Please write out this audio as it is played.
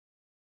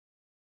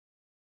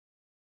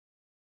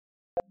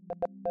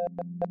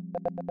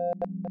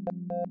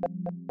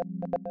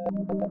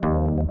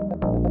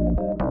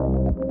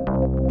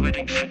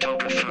Wedding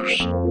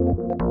photographers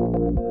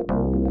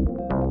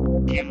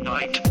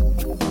unite.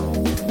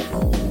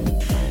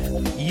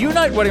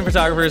 Unite, wedding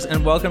photographers,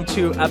 and welcome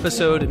to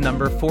episode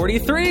number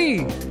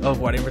 43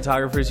 of Wedding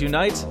Photographers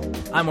Unite.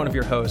 I'm one of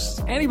your hosts,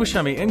 Andy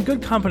Buscemi, in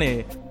good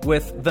company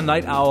with the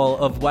night owl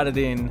of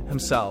wedding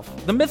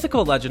himself, the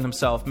mythical legend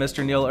himself,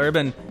 Mr. Neil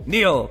Urban.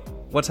 Neil,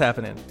 what's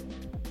happening?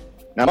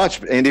 Not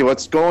much, Andy.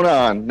 What's going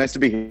on? Nice to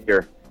be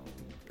here.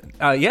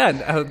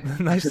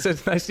 Nice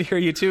to hear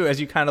you too.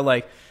 As you kind of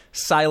like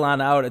Cylon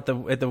out at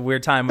the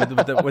weird time with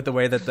the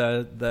way that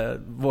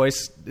the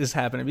voice is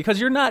happening, because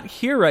you're not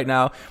here right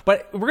now.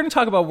 But we're going to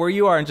talk about where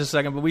you are in just a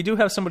second. But we do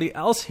have somebody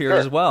else here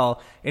as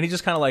well, and he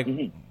just kind of like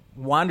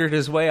wandered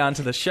his way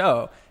onto the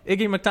show.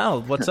 Iggy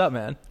McDonald, what's up,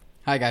 man?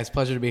 Hi guys,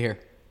 pleasure to be here.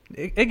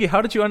 Iggy,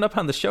 how did you end up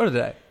on the show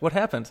today? What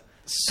happened?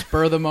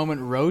 Spur of the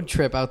moment road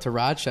trip out to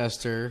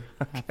Rochester.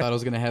 Okay. I thought I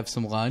was going to have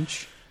some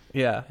lunch.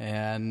 Yeah.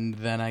 And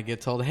then I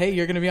get told, hey,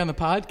 you're going to be on the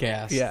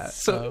podcast. Yeah.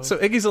 So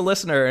Iggy's a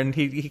listener, and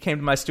he came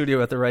to my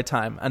studio at the right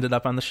time, ended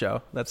up on the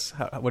show. That's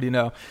how, what do you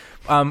know?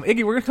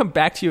 Iggy, we're going to come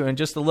back to you in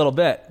just a little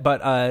bit.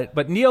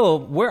 But Neil,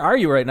 where are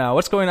you right now?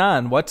 What's going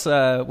on? What's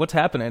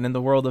happening in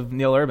the world of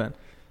Neil Urban?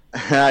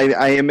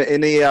 I am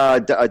in a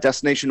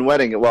destination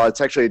wedding. Well, it's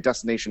actually a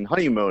destination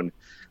honeymoon.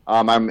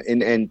 I'm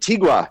in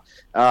Antigua.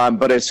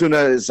 But as soon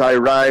as I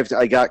arrived,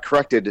 I got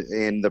corrected,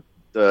 and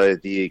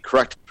the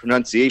correct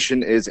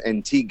pronunciation is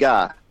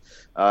Antigua.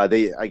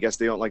 I guess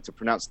they don't like to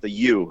pronounce the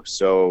U,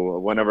 so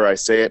whenever I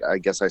say it, I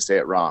guess I say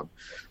it wrong.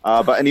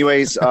 But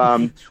anyways,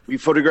 we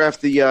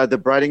photographed the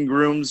bride and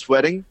groom's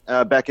wedding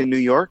back in New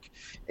York,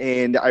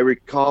 and I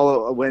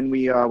recall when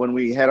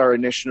we had our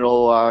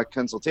initial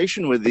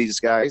consultation with these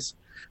guys,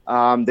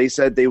 they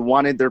said they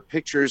wanted their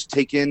pictures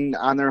taken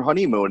on their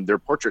honeymoon, their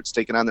portraits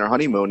taken on their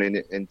honeymoon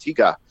in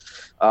Antigua.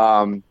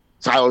 So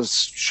I was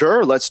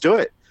sure, let's do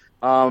it.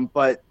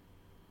 But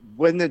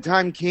when the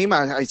time came,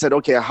 I said,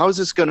 okay, how's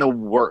this going to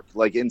work,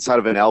 like inside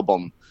of an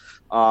album?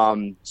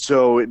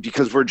 So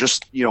because we're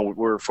just,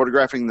 we're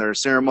photographing their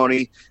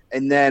ceremony,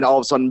 and then all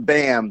of a sudden,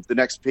 bam, the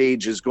next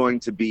page is going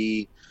to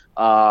be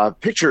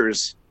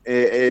pictures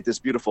at this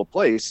beautiful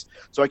place.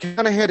 So I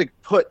kind of had to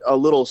put a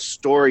little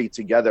story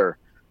together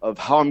of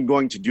how I'm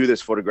going to do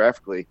this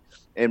photographically.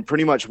 And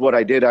pretty much what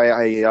I did,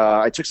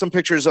 I took some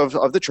pictures of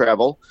the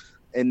travel,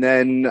 and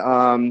then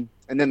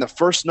the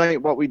first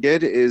night, what we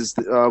did is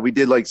we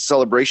did like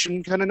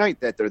celebration kind of night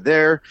that they're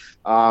there.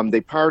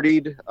 They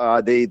partied.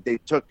 They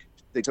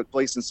took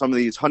place in some of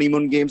these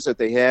honeymoon games that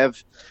they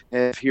have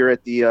here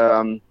at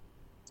the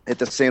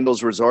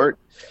Sandals Resort,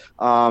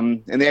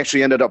 and they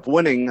actually ended up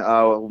winning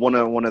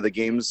one of the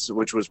games,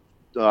 which was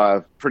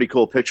pretty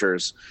cool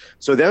pictures.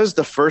 So that was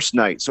the first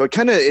night. So it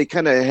kind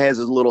of has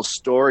a little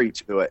story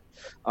to it.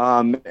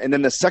 And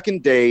then the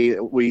second day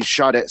we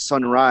shot at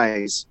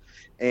sunrise.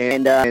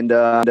 And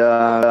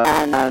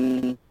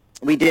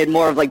we did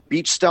more of like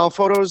beach style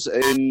photos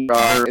in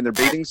their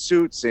bathing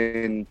suits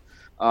and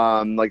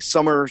like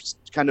summer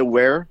kind of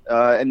wear.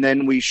 And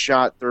then we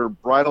shot their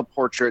bridal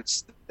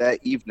portraits that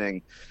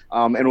evening.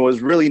 And it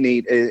was really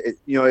neat.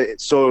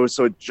 So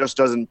it just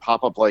doesn't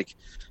pop up like,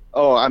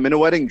 oh, I'm in a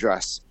wedding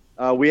dress.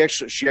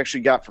 She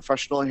actually got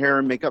professional hair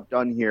and makeup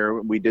done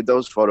here. We did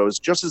those photos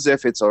just as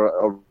if it's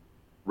a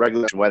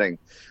regular wedding.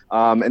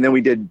 And then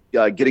we did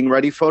getting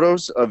ready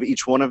photos of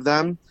each one of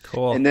them.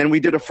 Cool. And then we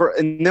did a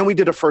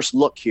first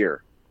look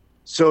here.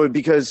 So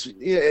because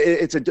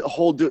it's a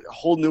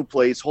whole new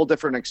place, whole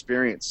different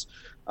experience.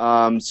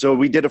 So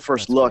we did a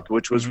first look,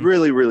 which was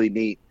really, really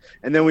neat.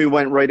 And then we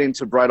went right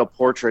into bridal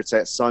portraits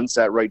at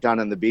sunset right down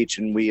on the beach.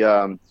 And we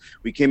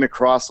came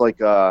across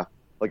like an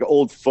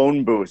old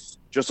phone booth,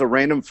 just a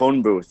random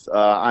phone booth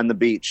on the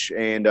beach.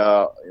 And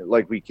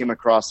we came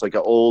across like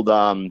an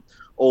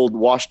old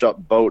washed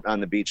up boat on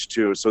the beach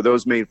too. So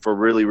those made for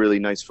really, really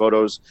nice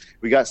photos.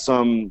 We got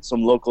some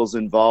locals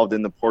involved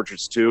in the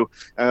portraits too.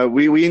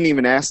 We didn't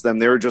even ask them.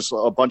 They were just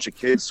a bunch of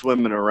kids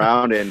swimming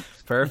around, and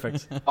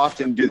perfect.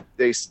 Often do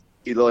they see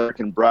the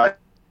American bride.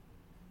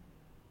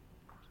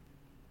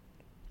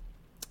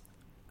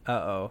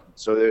 So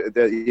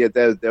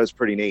that was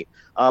pretty neat.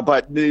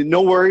 But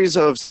no worries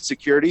of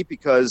security,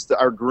 because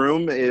our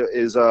groom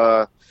is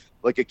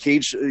like a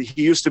cage.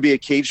 He used to be a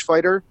cage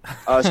fighter,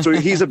 so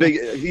he's a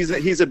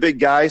big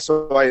guy.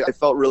 So I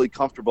felt really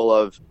comfortable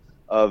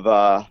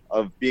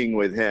of being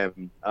with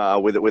him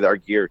with our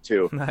gear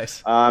too.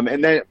 Nice.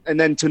 And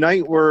then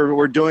tonight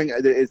we're doing.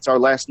 It's our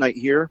last night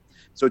here.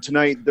 So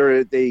tonight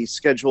they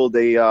scheduled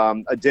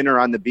a dinner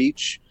on the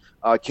beach,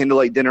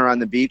 candlelight dinner on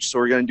the beach. So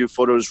we're going to do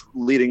photos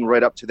leading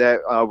right up to that.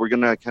 We're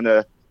going to kind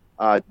of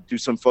do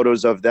some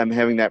photos of them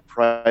having that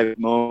private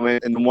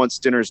moment, and then once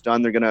dinner's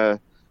done, they're gonna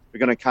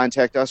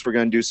contact us. We're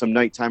gonna do some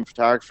nighttime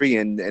photography,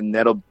 and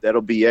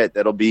that'll be it.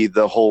 That'll be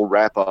the whole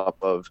wrap up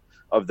of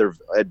their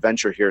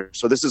adventure here.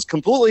 So this is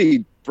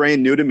completely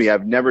brand new to me.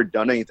 I've never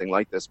done anything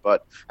like this,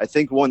 but I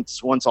think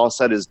once all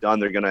said is done,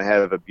 they're gonna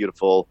have a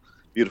beautiful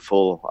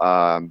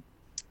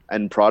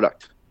end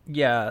product.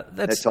 Yeah,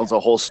 that tells a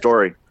whole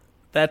story.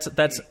 That's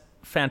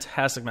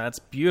fantastic, man. That's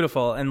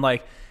beautiful, and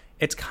like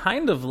it's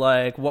kind of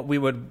like what we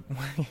would,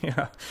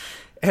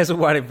 as a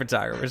wedding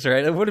photographers,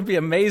 right? It would be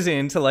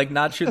amazing to like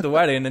not shoot the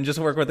wedding and just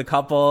work with a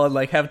couple and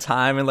like have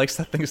time and like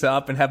set things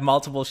up and have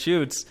multiple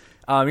shoots.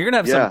 You're gonna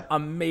have some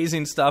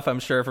amazing stuff, I'm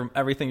sure, from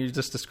everything you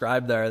just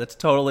described there. That's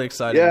totally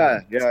exciting. Yeah,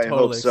 I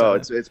hope so.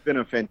 It's been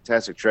a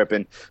fantastic trip,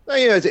 and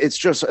it's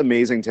just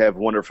amazing to have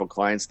wonderful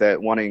clients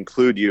that want to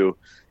include you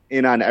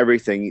in on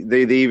everything.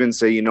 They even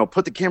say,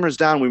 put the cameras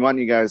down. We want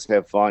you guys to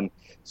have fun.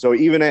 So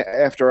even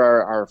after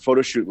our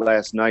photo shoot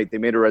last night, they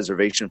made a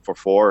reservation for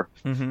 4.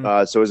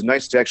 So it was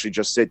nice to actually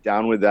just sit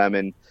down with them.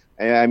 And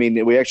I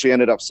mean, we actually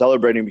ended up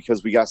celebrating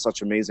because we got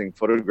such amazing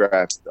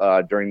photographs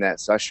during that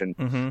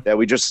session that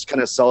we just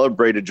kind of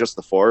celebrated just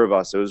the 4 of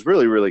us. It was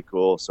really, really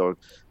cool. So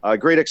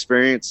great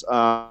experience.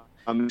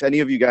 If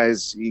any of you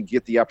guys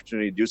get the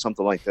opportunity to do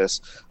something like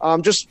this,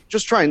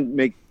 just try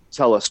and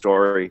tell a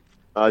story.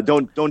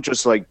 Don't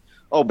just like,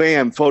 oh,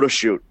 bam, photo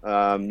shoot.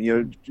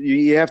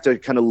 You have to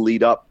kind of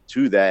lead up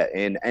to that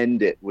and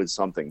end it with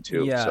something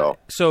too. Yeah.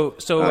 So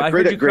I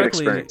heard you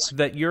correctly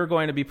that you're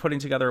going to be putting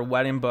together a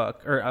wedding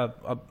book or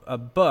a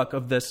book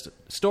of this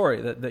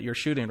story that you're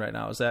shooting right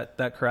now. Is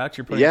that correct?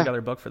 You're putting together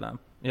a book for them.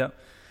 Yeah.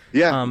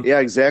 Yeah,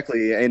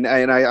 exactly. And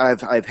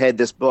I've had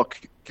this book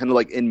kind of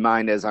like in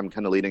mind as I'm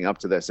kind of leading up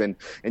to this. And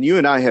you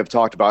and I have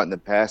talked about in the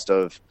past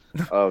of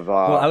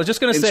well, I was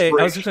just going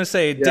to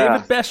say,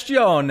 David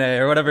Bastione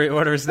or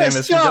whatever his name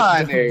is.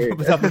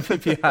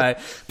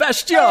 WPPI.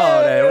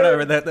 Bastione,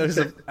 whatever.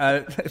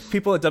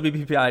 People at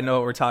WPPI know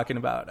what we're talking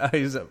about.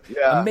 He's an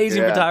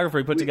amazing photographer.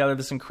 He put together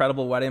this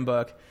incredible wedding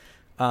book.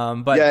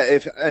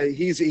 But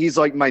he's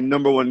like my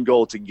number one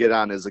goal to get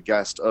on as a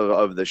guest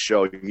of the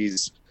show.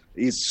 He's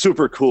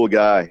super cool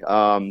guy.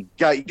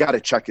 Got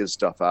to check his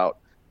stuff out.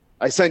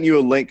 I sent you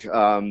a link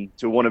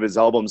to one of his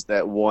albums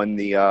that won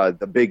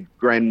the big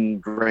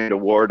grand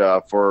award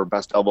for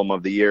best album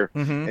of the year.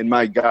 And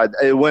my God,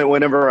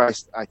 whenever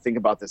I think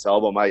about this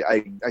album,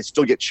 I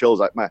still get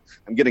chills.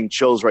 I'm getting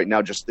chills right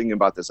now just thinking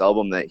about this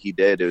album that he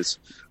did. I'm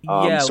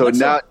going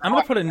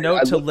to put a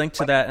note to link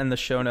to that in the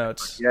show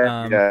notes.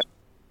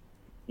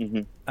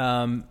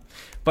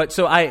 But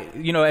so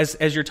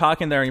as you're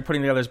talking there and you're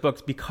putting together his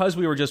books, because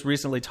we were just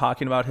recently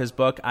talking about his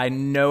book, I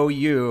know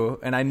you,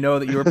 and I know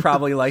that you were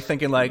probably like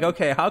thinking like,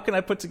 okay, how can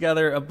I put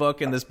together a book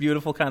in this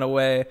beautiful kind of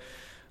way?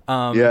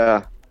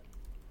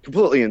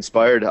 Completely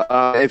inspired.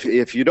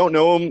 If you don't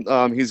know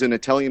him, he's an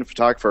Italian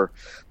photographer,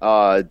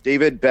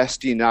 David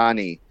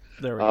Bastianini.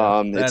 There we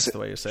go. That's the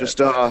way you say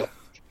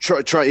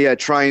it.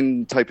 Try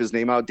and type his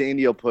name out.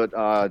 Danny will put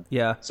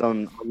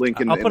some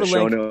link in the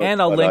show notes.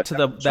 And I'll link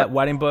to that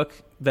wedding book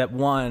that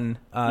won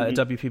at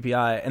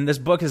WPPI. And this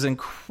book is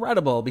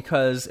incredible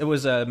because it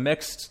was a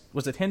mixed,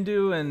 was it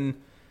Hindu and...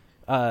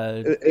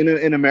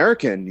 in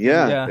American,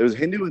 it was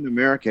Hindu and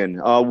American.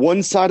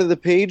 One side of the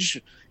page,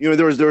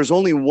 there was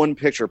only one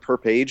picture per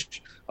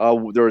page.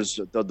 There was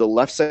the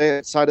left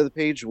side of the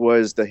page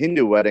was the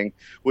Hindu wedding,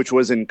 which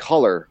was in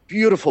color,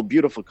 beautiful,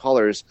 beautiful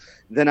colors.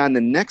 Then on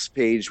the next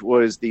page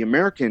was the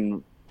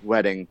American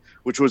wedding,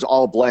 which was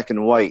all black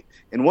and white.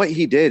 And what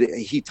he did,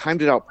 he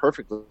timed it out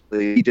perfectly.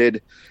 He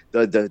did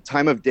the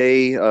time of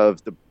day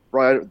of the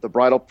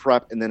bridal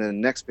prep, and then the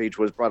next page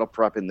was bridal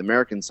prep in the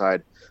American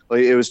side.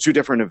 Like, it was 2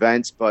 different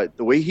events, but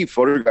the way he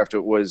photographed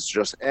it was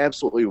just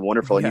absolutely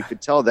wonderful. Yeah. You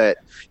could tell that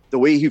the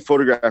way he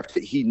photographed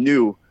it, he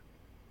knew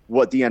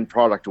what the end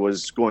product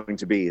was going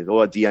to be,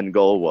 what the end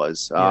goal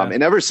was.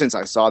 And ever since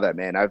I saw that,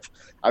 man, I've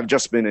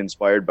just been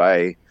inspired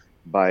by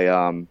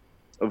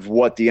of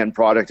what the end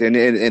product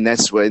and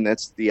that's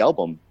the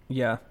album.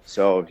 Yeah.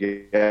 So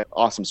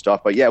awesome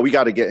stuff. But we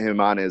got to get him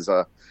on as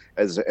a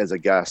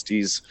guest.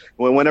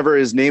 Whenever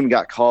his name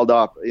got called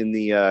up in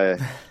the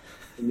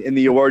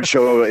award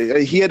show,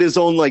 he had his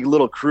own like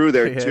little crew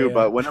there too. Yeah.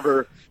 But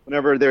whenever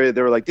they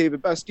were like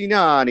David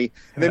Bastianini,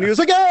 and then he was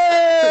like,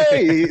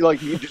 "Hey!" He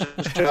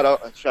just shut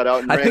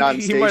out and ran on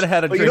stage. He might have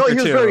had a drink he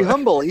was very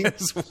humble.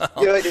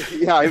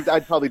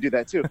 I'd probably do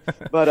that too.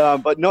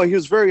 But no, he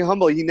was very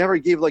humble. He never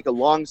gave like a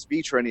long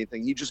speech or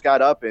anything. He just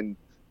got up and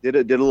did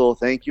a little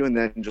thank you, and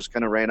then just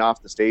kind of ran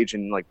off the stage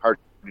and like partied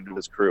with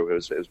his crew. It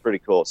was pretty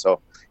cool. So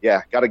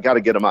gotta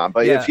get him on.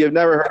 But if you've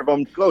never heard of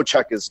him, go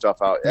check his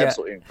stuff out.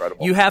 Absolutely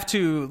incredible. You have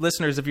to,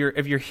 listeners, if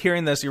you're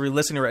hearing this, you're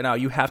listening right now,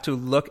 you have to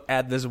look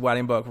at this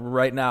wedding book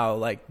right now.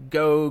 Like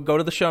go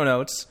to the show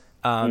notes,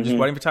 just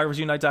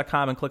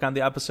weddingphotographersunite.com and click on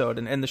the episode,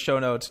 and in the show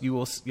notes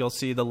you'll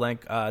see the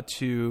link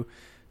to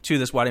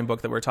this wedding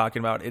book that we're talking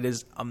about. It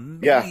is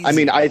amazing. Yeah, I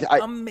mean,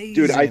 amazing.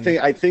 Dude,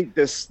 I think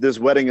this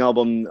wedding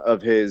album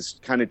of his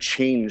kind of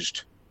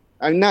changed.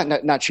 I'm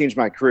not changed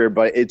my career,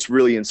 but it's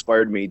really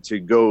inspired me to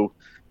go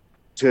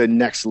to a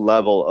next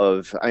level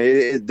of.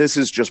 This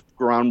is just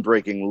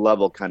groundbreaking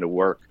level kind of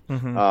work.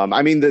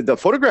 I mean, the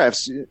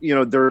photographs,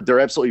 they're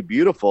absolutely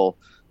beautiful.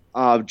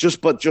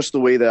 Just the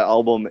way the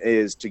album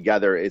is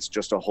together, it's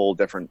just a whole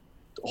different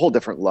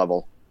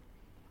level.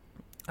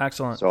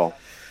 Excellent. So.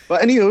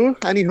 But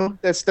anywho,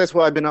 that's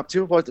what I've been up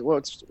to.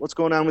 What's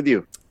going on with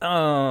you?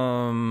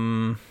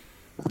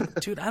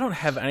 Dude, I don't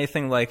have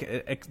anything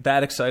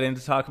that exciting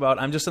to talk about.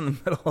 I'm just in the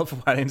middle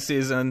of wedding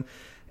season,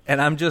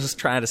 and I'm just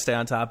trying to stay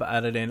on top of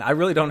editing. I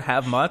really don't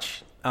have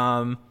much.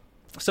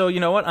 So you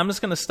know what? I'm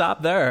just going to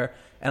stop there,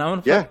 and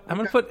I'm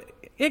going to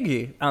put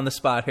Iggy on the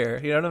spot here.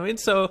 You know what I mean?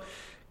 So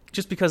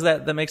just because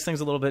that makes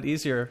things a little bit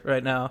easier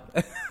right now.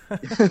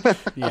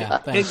 Yeah,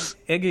 thanks.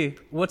 Iggy,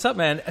 what's up,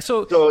 man?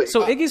 So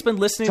Iggy's been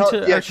listening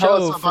to our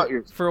show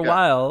for a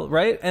while,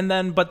 right?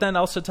 But then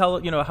also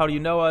tell, how do you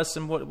know us,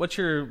 and what's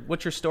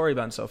your story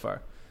been so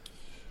far?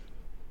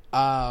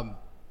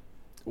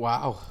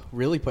 Wow,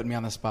 really putting me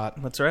on the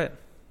spot. That's right.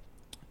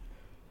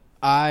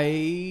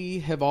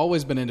 I have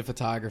always been into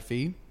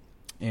photography,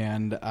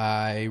 and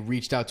I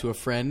reached out to a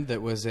friend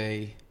that was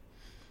a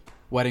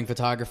wedding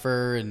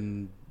photographer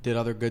and did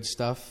other good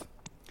stuff,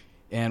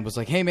 and was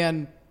like, hey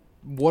man,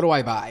 what do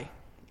I buy?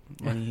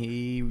 And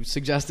he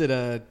suggested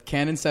a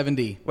Canon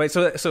 7D. Wait,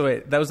 so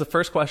that was the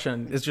first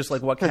question, is just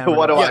like, what camera?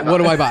 What do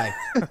I buy?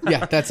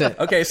 Yeah, that's it.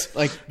 Okay.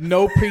 Like,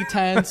 no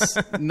pretense,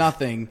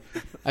 nothing.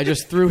 I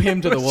just threw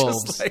him to the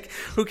wolves. Just like,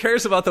 who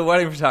cares about the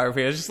wedding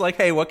photography? It's just like,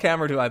 hey, what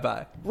camera do I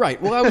buy?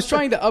 Right. Well, I was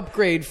trying to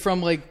upgrade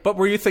from But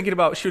were you thinking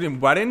about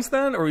shooting weddings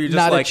then, or were you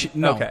just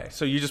no. Okay,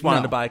 so you just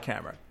wanted to buy a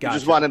camera? Gotcha. You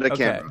just wanted a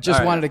camera.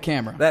 Just wanted a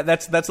camera.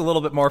 That's a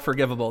little bit more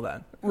forgivable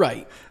then.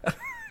 Right.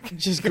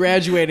 Just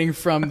graduating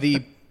from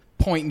the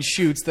point and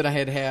shoots that I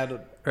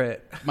had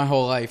right. my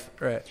whole life.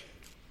 Right.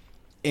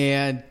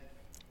 And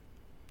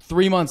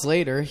 3 months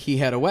later, he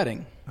had a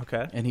wedding.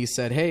 Okay. And he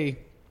said, hey,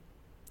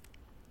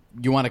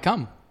 you want to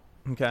come?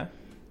 Okay.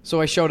 So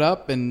I showed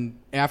up, and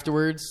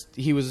afterwards,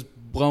 he was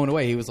blown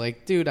away. He was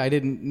like, dude, I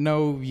didn't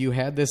know you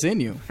had this in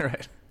you.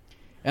 Right.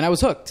 And I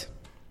was hooked.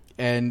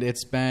 And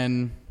it's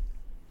been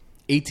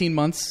 18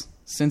 months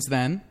since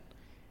then,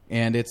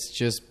 and it's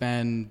just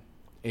been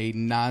a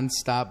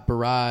nonstop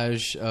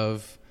barrage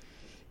of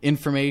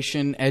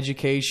information,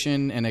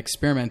 education, and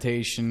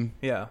experimentation.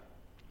 Yeah.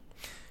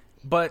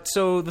 But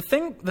so the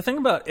thing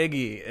about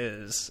Iggy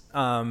is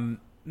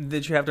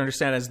that you have to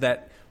understand is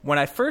that when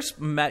I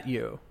first met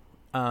you,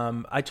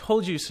 I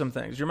told you some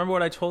things. Do you remember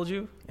what I told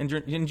you? And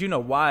you know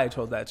why I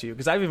told that to you?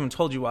 Because I've even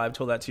told you why I've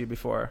told that to you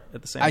before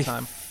at the same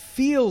time. I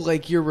feel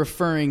like you're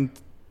referring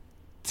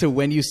to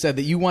when you said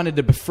that you wanted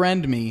to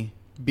befriend me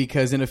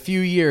because in a few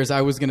years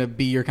I was going to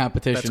be your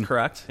competition. That's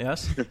correct.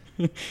 Yes.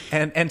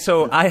 and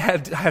so I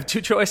have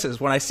two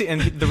choices when I see,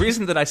 and the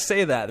reason that I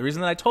say that, the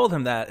reason that I told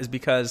him that is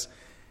because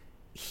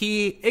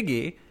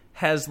Iggy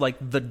has like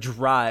the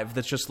drive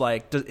that's just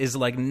like is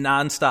like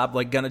nonstop,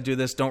 like gonna do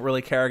this, don't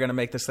really care, gonna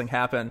make this thing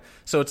happen.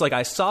 So it's like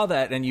I saw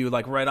that in you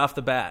like right off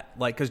the bat,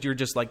 like because you're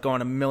just like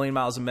going a million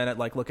miles a minute,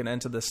 like looking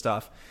into this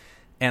stuff.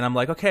 And I'm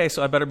like, okay,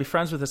 so I better be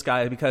friends with this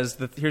guy because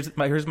here's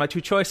my two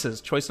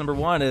choices. Choice number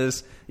one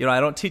is, I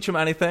don't teach him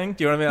anything.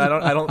 Do you know what I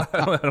mean?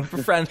 I don't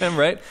befriend him,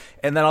 right?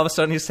 And then all of a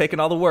sudden he's taking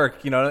all the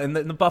work, in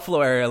the Buffalo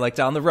area, like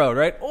down the road,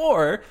 right?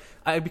 Or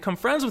I become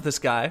friends with this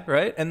guy,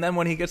 right? And then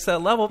when he gets to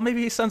that level,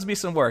 maybe he sends me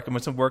some work, and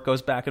when some work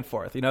goes back and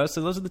forth,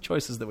 So those are the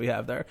choices that we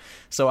have there.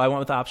 So I went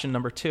with option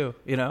number two,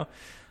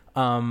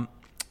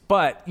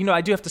 But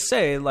I do have to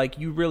say, like,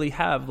 you really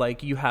have,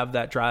 like, you have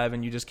that drive,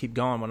 and you just keep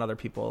going when other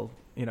people,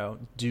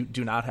 do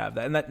not have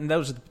that. And that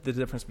was the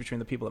difference between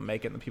the people that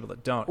make it and the people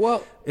that don't.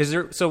 Well,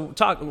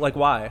 talk like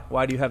why?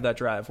 Why do you have that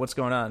drive? What's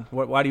going on?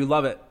 Why do you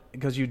love it?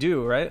 Because you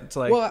do, right? It's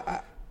like,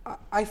 well,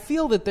 I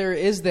feel that there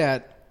is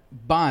that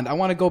bond. I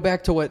want to go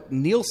back to what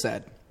Neil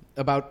said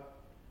about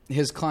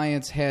his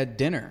clients had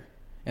dinner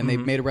and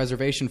they've made a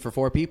reservation for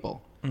 4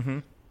 people. Mm-hmm.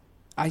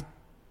 I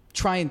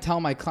try and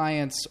tell my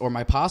clients or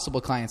my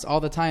possible clients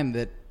all the time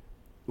that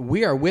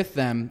we are with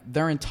them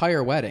their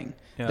entire wedding.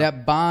 Yeah.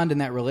 That bond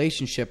and that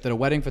relationship that a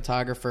wedding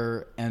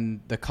photographer and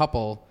the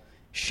couple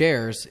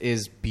shares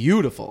is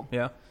beautiful.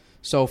 Yeah.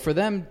 So for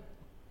them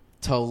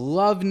to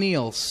love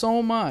Neil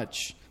so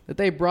much that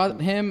they brought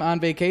him on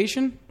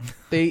vacation,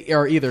 they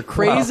are either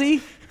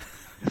crazy.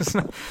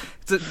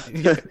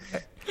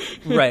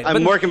 Right.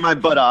 I'm working my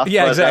butt off.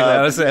 Yeah, exactly.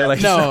 I was saying,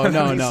 like, no.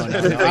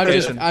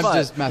 I'm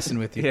just messing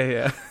with you.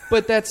 Yeah.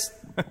 But that's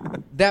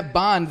that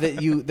bond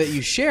that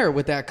you share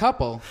with that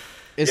couple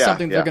is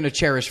something they're going to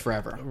cherish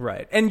forever.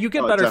 Right. And you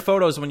get better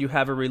photos when you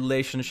have a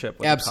relationship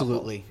with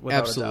Absolutely. a couple.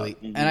 Absolutely.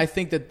 Mm-hmm. And I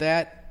think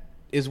that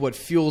is what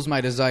fuels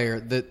my desire.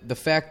 The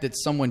fact that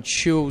someone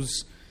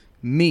chose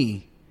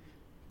me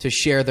to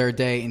share their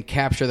day and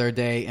capture their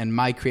day and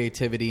my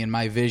creativity and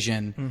my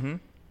vision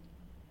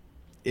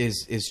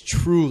is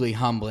truly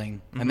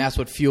humbling. And that's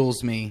what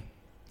fuels me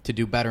to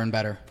do better and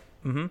better.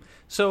 Mm-hmm.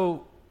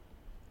 So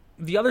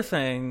the other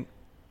thing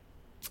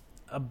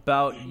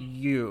about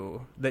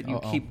you that you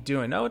keep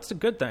doing. No, it's a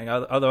good thing.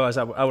 Otherwise,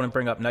 I wouldn't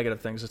bring up negative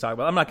things to talk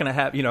about. I'm not going to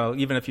have,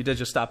 even if you did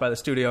just stop by the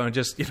studio and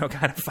just,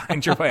 kind of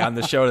find your way on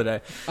the show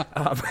today.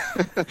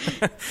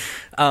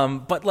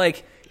 But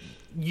like,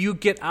 you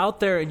get out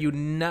there and you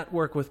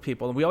network with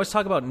people. And we always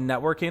talk about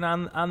networking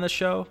on the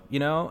show,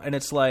 and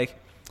it's like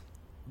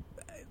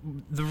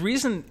the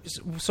reason.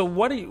 So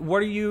what do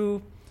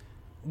you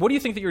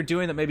think that you're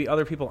doing that maybe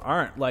other people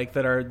aren't, like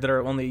that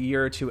are only a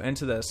year or two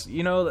into this,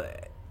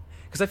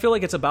 because I feel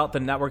like it's about the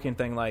networking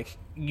thing. Like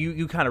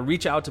you kind of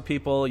reach out to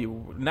people,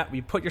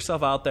 you put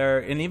yourself out there,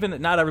 and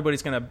even not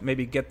everybody's going to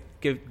maybe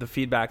give the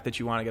feedback that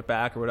you want to get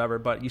back or whatever,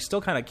 but you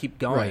still kind of keep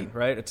going,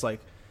 right? It's like,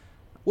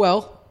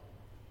 well,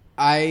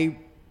 I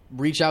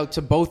reach out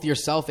to both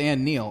yourself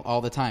and Neil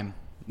all the time.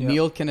 Yeah.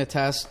 Neil can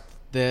attest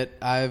that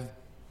I've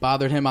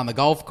bothered him on the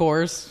golf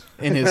course,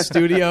 in his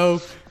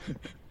studio.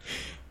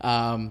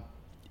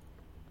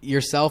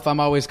 Yourself,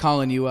 I'm always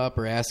calling you up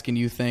or asking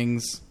you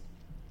things.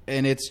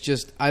 And it's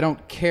just, I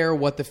don't care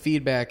what the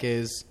feedback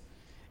is,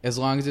 as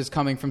long as it's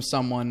coming from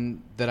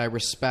someone that I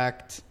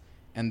respect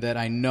and that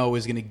I know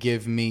is going to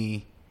give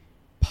me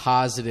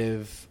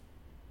positive,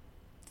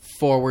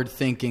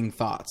 forward-thinking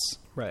thoughts.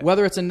 Right.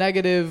 Whether it's a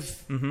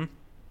negative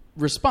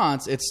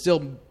response, it's still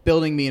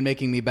building me and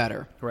making me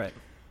better. right.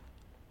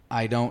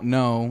 I don't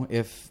know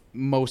if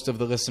most of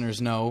the listeners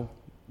know,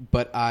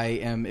 but I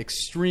am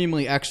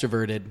extremely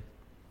extroverted.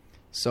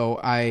 So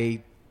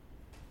I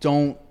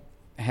don't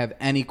have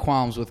any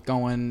qualms with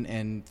going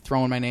and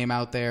throwing my name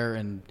out there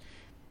and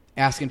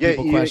asking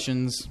people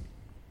questions.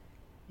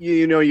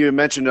 You know, you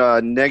mentioned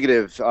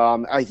negative.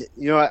 I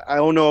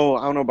don't know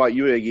about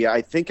you, Iggy.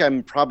 I think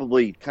I'm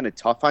probably kind of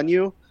tough on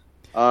you.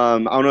 I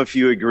don't know if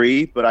you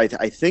agree, but I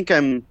think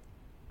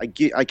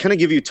I kind of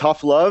give you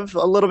tough love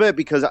a little bit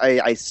because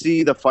I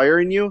see the fire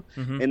in you,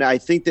 and I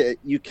think that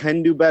you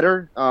can do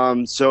better.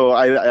 So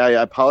I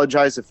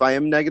apologize if I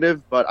am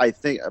negative, but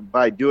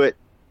I do it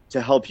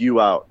to help you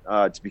out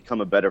to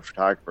become a better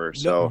photographer.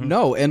 So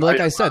no, and like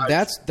I said,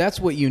 that's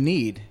what you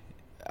need.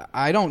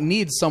 I don't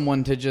need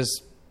someone to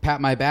just pat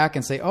my back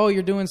and say, "Oh,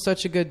 you're doing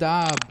such a good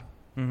job."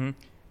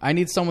 I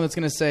need someone that's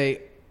going to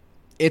say,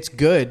 "It's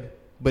good,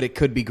 but it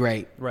could be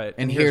great." Right.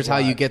 And here's how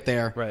why. you get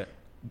there. Right.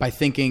 By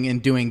thinking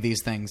and doing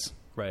these things.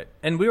 Right.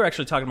 And we were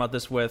actually talking about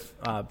this with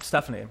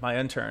Stephanie, my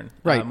intern,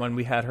 right. When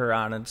we had her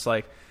on. And it's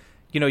like,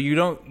 you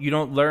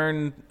don't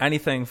learn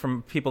anything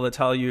from people that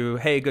tell you,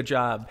 "Hey, good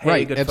job. Hey,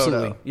 right. good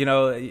Absolutely. photo." You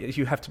know,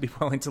 you have to be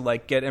willing to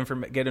like get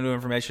into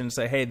information and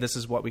say, "Hey, this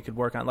is what we could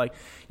work on." Like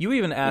you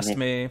even asked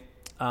me,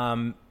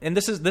 and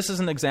this is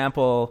an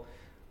example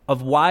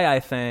of why I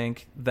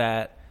think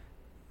that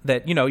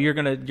you're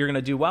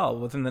gonna do well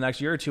within the next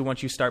year or two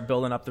once you start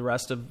building up the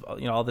rest of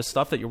all this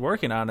stuff that you're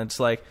working on. It's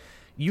like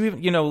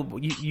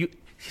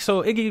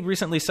so Iggy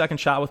recently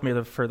second shot with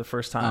me for the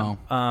first time.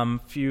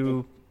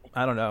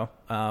 I don't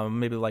know,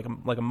 maybe like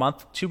a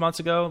month, 2 months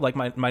ago. Like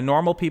my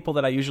normal people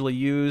that I usually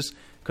use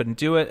couldn't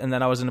do it, and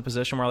then I was in a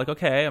position where I'm like,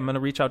 okay, I'm going to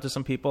reach out to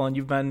some people, and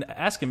you've been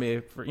asking me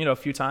for a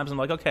few times. I'm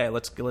like, okay,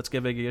 let's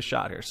give Iggy a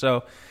shot here.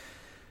 So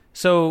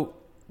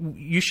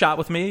you shot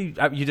with me.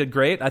 You did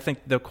great. I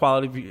think the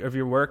quality of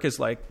your work is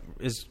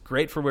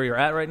great for where you're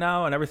at right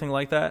now and everything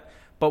like that.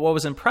 But what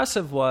was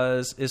impressive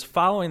is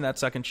following that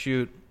second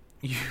shoot,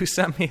 you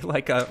sent me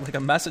like a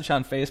message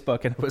on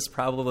Facebook, and it was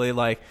probably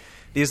like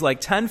these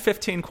 10,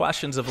 15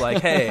 questions of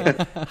like, "Hey,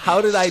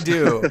 how did I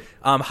do?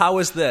 How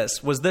was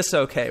this? Was this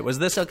okay? Was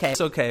this okay?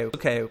 It's okay.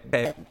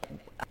 Okay.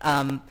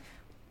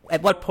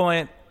 At what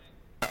point?"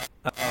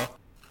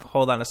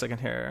 Hold on a second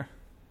here.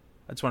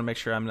 I just want to make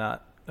sure I'm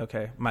not.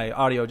 Okay, my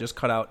audio just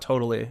cut out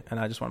totally, and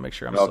I just want to make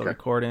sure I'm still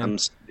recording. I'm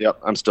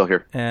still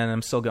here, and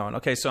I'm still going.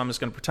 Okay, so I'm just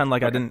going to pretend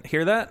like I didn't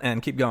hear that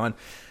and keep going.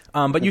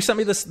 But you sent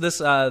me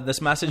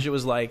this message. It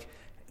was like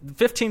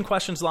 15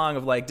 questions long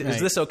of like, is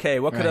this okay?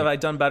 What could have I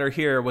done better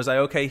here? Was I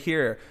okay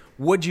here?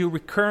 Would you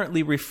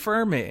currently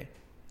refer me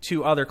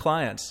to other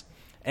clients?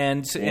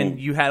 And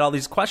you had all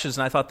these questions,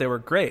 and I thought they were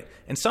great.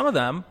 And some of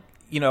them,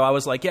 I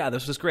was like, yeah,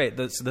 this was great.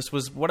 This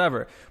was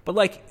whatever. But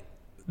like,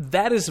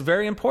 that is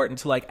very important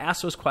to like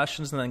ask those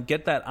questions and then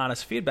get that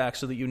honest feedback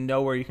so that you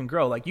know where you can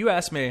grow. Like you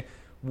asked me,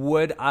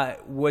 would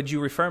you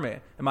refer me?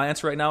 And my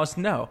answer right now is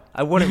no,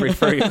 I wouldn't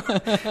refer you.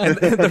 and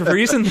the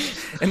reason,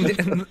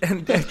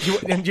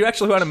 and you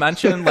actually want to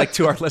mention like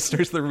to our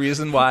listeners the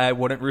reason why I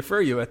wouldn't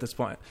refer you at this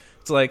point.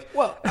 It's like,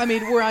 well, I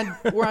mean, we're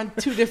on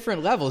two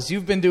different levels.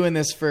 You've been doing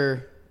this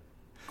for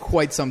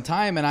quite some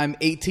time, and I'm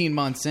 18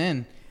 months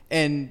in,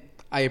 and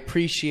I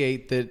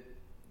appreciate that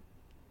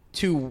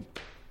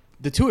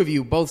the two of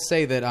you both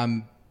say that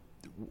I'm,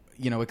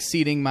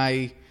 exceeding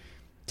my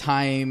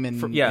time and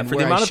for and the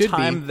where amount I should of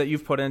time be. that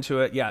you've put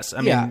into it. Yes,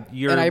 I Yeah, mean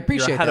you're and I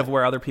appreciate you're ahead that. of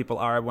where other people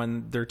are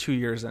when they're 2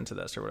 years into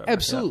this or whatever.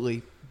 Absolutely,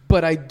 Yeah.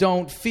 but I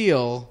don't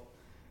feel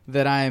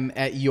that I'm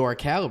at your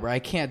caliber. I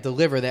can't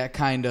deliver that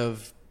kind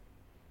of,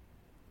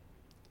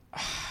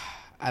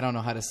 I don't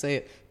know how to say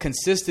it,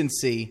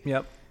 consistency.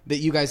 Yep. That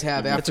you guys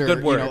have after It's a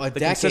good word. a the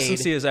decade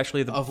consistency is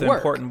actually the of work.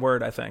 important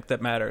word, I think, that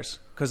matters.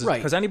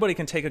 Because anybody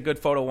can take a good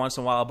photo once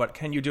in a while, but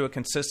can you do it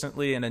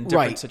consistently and in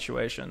different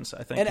situations?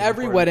 I think. And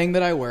every wedding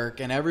that I work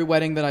and every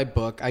wedding that I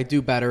book, I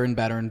do better and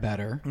better and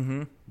better.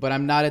 Mm-hmm. But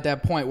I'm not at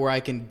that point where I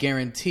can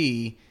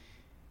guarantee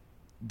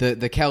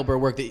the caliber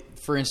of work that,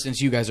 for instance,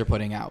 you guys are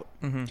putting out.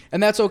 Mm-hmm.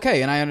 And that's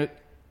okay, and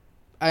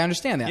I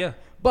understand that. Yeah.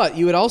 But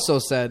you had also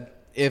said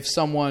if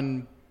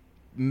someone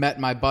met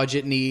my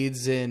budget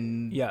needs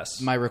and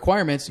my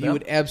requirements, you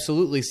would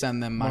absolutely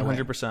send them my way.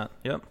 100%.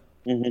 Yep.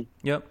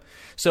 Yep.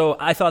 So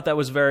I thought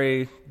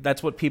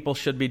that's what people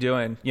should be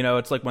doing. You know,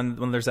 it's like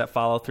when there's that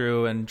follow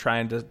through and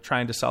trying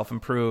to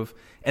self-improve.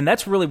 And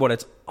that's really what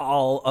it's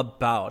all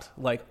about.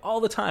 Like all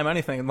the time,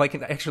 anything. Like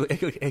actually,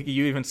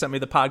 you even sent me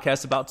the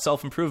podcast about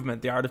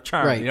self-improvement, The Art of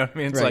Charm. Right. You know what I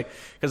mean? It's Right. like,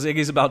 because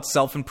Iggy's about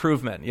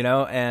self-improvement, you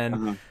know,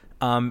 and,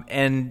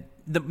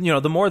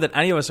 the more that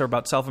any of us are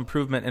about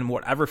self-improvement in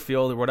whatever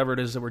field or whatever it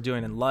is that we're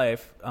doing in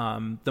life,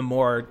 the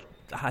more,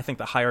 I think,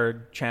 the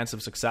higher chance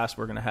of success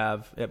we're going to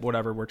have at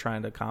whatever we're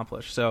trying to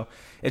accomplish. So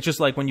it's just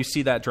like when you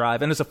see that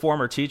drive, and as a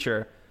former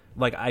teacher,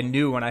 like I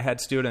knew when I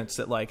had students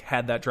that like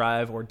had that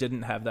drive or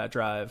didn't have that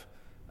drive,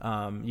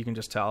 you can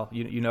just tell,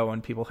 you know,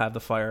 when people have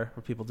the fire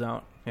or people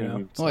don't, you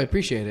know? Oh, I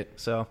appreciate it.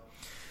 So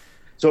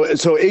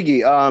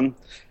Iggy,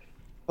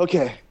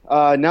 okay.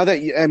 Now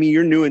that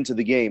you're new into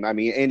the game. I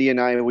mean, Andy and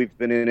I, we've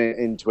been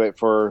into it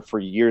for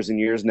years and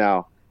years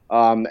now.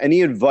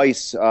 Any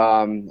advice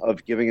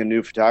of giving a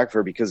new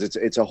photographer, because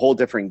it's a whole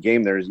different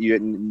game.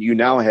 You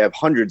now have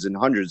hundreds and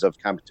hundreds of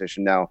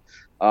competition now,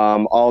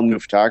 all new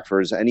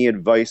photographers. Any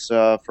advice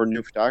for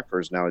new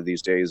photographers now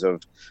these days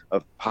of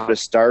how to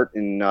start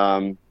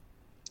and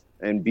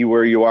be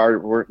where you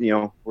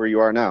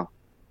are now?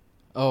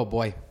 Oh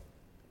boy.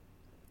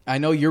 I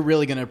know you're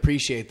really going to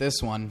appreciate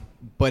this one,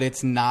 but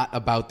it's not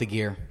about the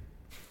gear.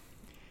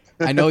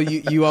 I know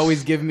you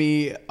always give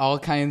me all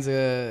kinds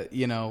of,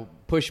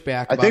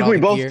 pushback about I think all we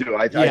the both gear. do.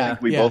 I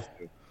think we both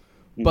do.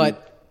 Mm-hmm.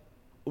 But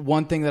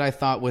one thing that I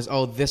thought was,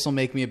 this will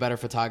make me a better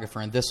photographer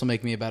and this will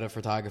make me a better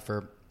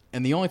photographer.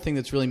 And the only thing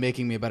that's really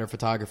making me a better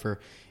photographer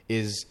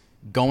is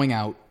going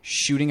out,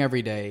 shooting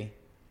every day,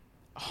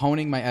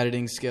 honing my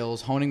editing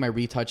skills, honing my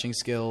retouching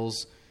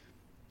skills,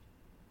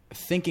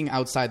 thinking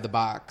outside the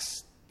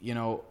box. You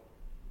know,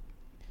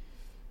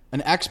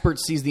 an expert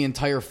sees the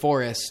entire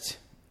forest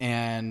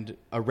and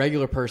a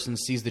regular person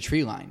sees the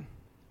tree line.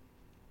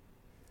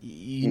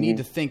 You need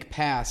to think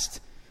past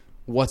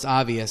what's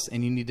obvious,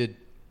 and you need to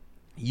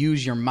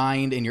use your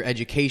mind and your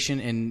education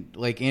and,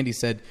 like Andy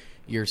said,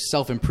 your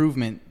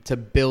self-improvement to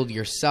build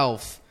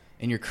yourself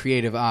and your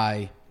creative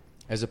eye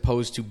as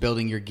opposed to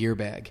building your gear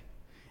bag.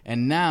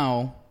 And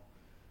now,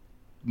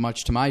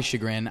 much to my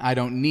chagrin, I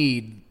don't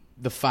need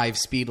the 5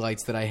 speed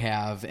lights that I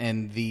have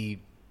and the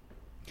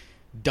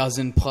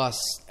dozen plus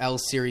L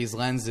series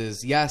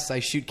lenses. Yes, I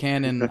shoot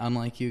Canon,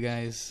 unlike you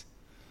guys.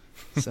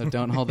 So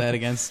don't hold that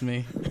against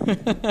me.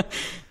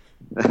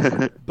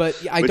 But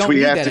I Which don't we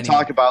need have that to anymore.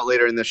 talk about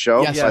later in the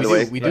show. Yes, by we the do.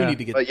 way, We do need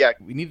to get. But yeah,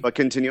 we need. But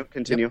continue.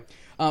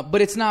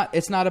 But it's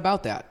not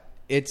about that.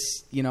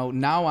 It's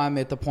now I'm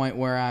at the point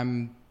where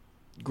I'm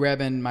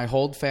grabbing my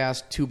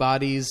Holdfast 2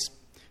 bodies,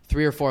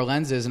 3 or 4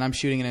 lenses, and I'm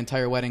shooting an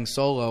entire wedding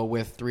solo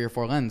with 3 or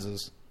 4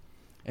 lenses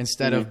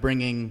instead of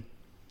bringing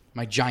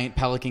my giant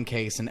Pelican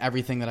case and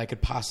everything that I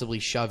could possibly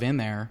shove in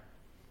there.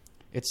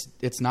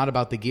 It's not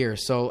about the gear.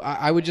 So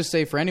I would just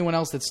say for anyone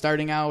else that's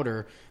starting out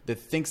or that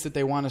thinks that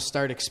they want to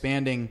start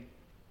expanding,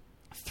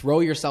 throw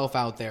yourself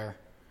out there.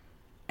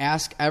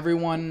 Ask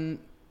everyone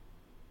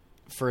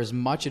for as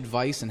much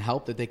advice and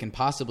help that they can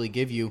possibly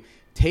give you.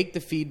 Take the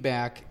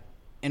feedback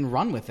and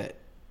run with it.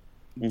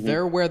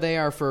 They're where they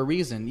are for a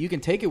reason. You can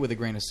take it with a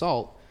grain of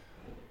salt,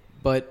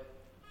 but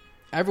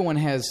everyone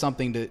has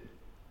something to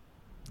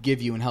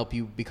give you and help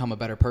you become a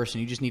better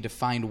person. You just need to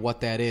find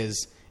what that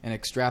is and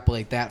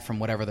extrapolate that from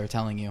whatever they're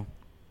telling you.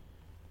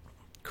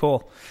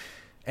 cool.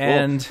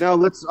 And now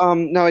let's.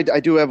 Now I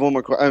do have one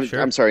more question.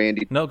 Sure. I'm sorry,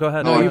 Andy. no, go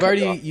ahead. No, you've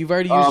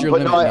already used your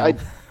but limit. no, Neil.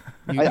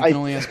 You can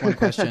only ask one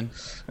question.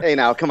 Hey,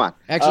 now come on.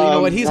 Actually, you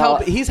know what? now-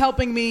 He's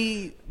helping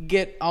me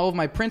get all of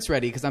my prints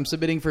ready because I'm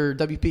submitting for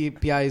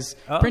WPPI's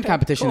Oh, print okay.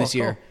 competition Cool, this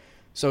year. cool.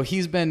 So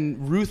he's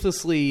been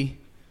ruthlessly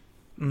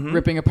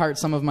ripping apart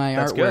some of my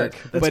That's artwork, good.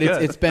 That's but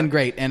good. it's been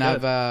great. And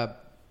Good.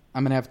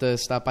 I'm gonna have to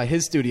stop by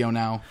his studio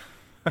now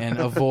and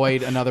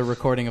avoid another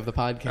recording of the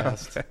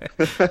podcast.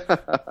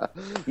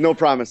 No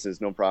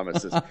promises. No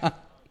promises.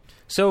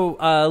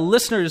 So,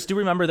 listeners, do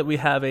remember that we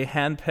have a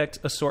hand-picked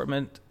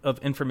assortment of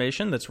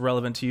information that's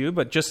relevant to you.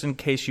 But just in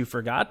case you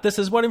forgot, this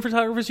is Wedding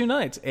Photographers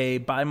Unite, a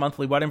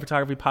bi-monthly wedding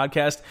photography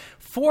podcast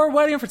for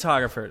wedding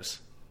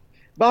photographers.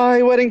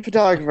 Bye, wedding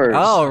photographers.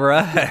 All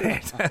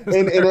right.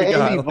 In There we an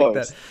go. I Andy like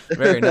voice. that.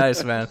 Very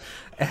nice, man.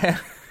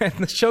 And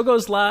the show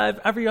goes live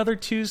every other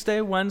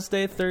Tuesday,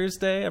 Wednesday,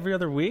 Thursday, every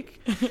other week.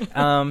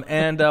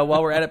 And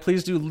while we're at it,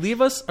 please do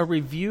leave us a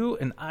review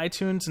in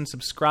iTunes and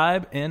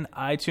subscribe in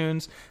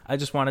iTunes. I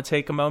just want to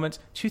take a moment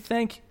to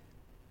thank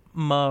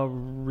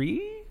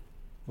Marie.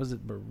 Was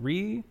it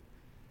Marie?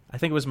 I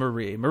think it was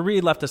Marie.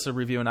 Marie left us a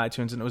review in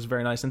iTunes, and it was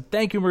very nice. And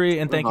thank you, Marie,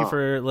 and thank you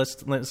for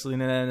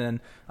listening in. And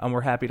we're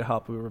happy to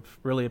help. We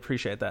really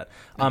appreciate that.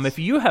 If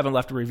you haven't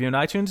left a review in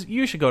iTunes,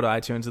 you should go to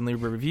iTunes and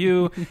leave a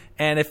review.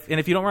 and if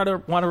you don't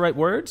want to write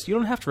words, you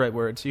don't have to write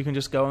words. You can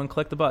just go and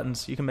click the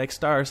buttons. You can make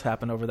stars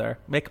happen over there.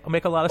 Make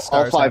a lot of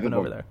stars five happen of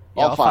over them. there.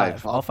 Yeah, All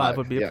five. All five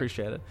would be Yeah.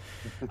 appreciated.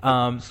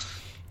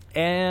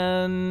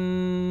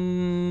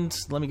 And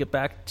And let me get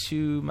back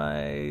to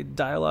my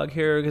dialogue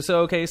here.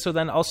 So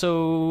then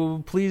also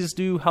please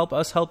do help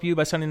us help you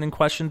by sending in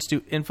questions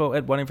to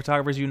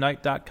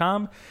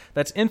info@weddingphotographersunite.com.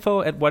 That's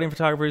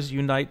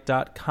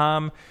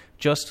info@weddingphotographersunite.com,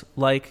 just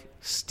like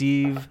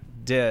Steve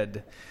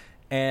did.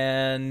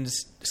 And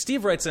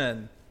Steve writes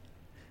in.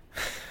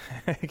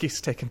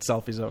 He's taking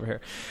selfies over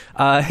here.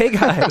 Hey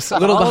guys, A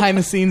little behind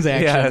the scenes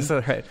action. yeah,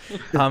 that's right.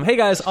 Hey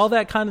guys, all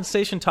that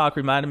condensation talk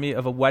reminded me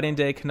of a wedding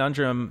day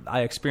conundrum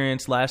I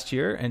experienced last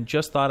year and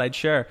just thought I'd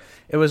share.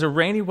 It was a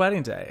rainy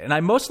wedding day, and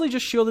I mostly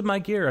just shielded my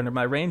gear under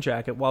my rain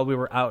jacket while we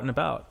were out and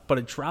about. But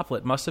a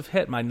droplet must have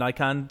hit my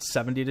Nikon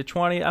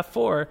 70-20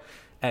 f4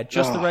 at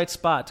just the right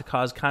spot to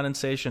cause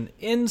condensation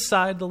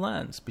inside the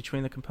lens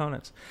between the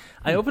components.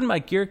 I opened my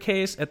gear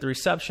case at the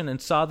reception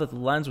and saw that the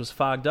lens was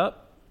fogged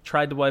up.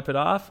 Tried to wipe it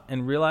off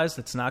and realized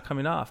it's not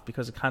coming off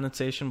because the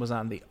condensation was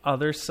on the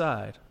other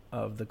side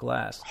of the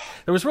glass.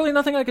 There was really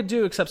nothing I could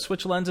do except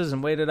switch lenses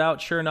and wait it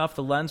out. Sure enough,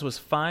 the lens was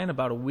fine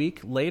about a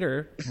week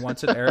later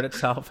once it aired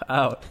itself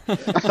out.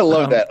 I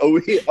love that.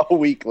 A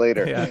week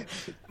later. Yeah.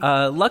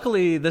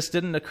 Luckily, this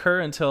didn't occur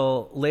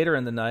until later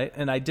in the night,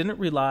 and I didn't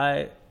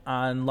rely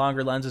on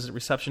longer lenses at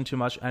reception too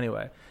much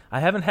anyway. I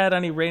haven't had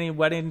any rainy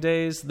wedding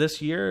days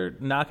this year,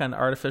 knock on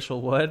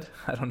artificial wood.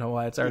 I don't know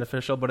why it's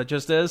artificial, but it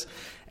just is.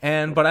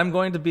 But I'm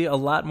going to be a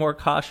lot more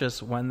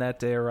cautious when that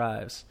day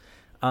arrives.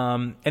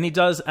 And he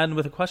does end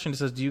with a question. He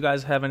says, do you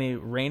guys have any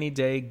rainy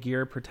day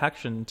gear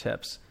protection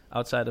tips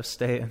outside of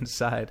stay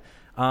inside?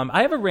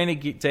 I have a rainy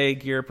day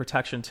gear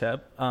protection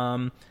tip.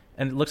 And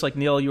it looks like,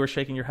 Neil, you were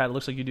shaking your head. It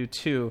looks like you do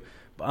too.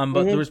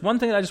 But there was one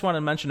thing that I just wanted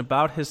to mention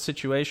about his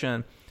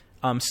situation.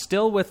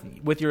 Still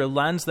with your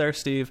lens there,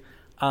 Steve,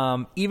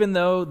 even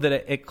though that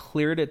it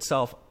cleared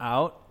itself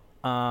out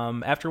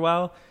after a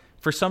while,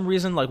 for some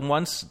reason, like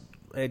once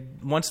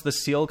the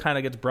seal kind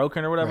of gets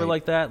broken or whatever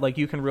like that, like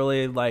you can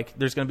really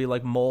there's going to be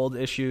like mold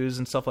issues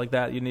and stuff like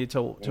that you need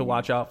to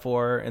watch out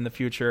for in the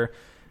future.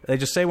 They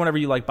just say whenever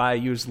you buy a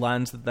used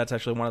lens, that's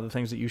actually one of the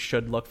things that you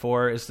should look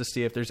for is to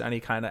see if there's any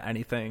kind of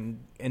anything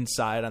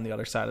inside on the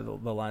other side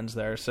of the lens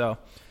there. So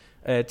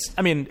at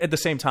the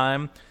same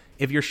time,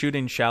 if you're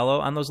shooting shallow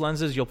on those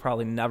lenses, you'll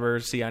probably never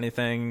see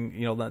anything.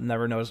 You'll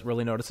never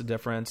really notice a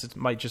difference. It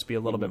might just be a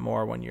little bit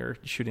more when you're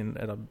shooting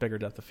at a bigger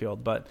depth of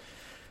field. But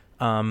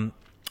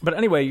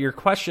anyway, your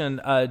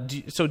question.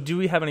 Do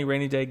we have any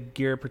rainy day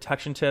gear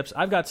protection tips?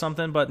 I've got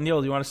something, but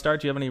Neil, do you want to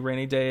start? Do you have any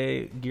rainy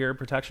day gear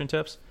protection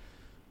tips?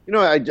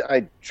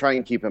 I try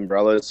and keep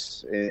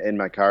umbrellas in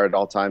my car at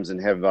all times and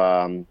have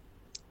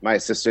my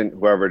assistant,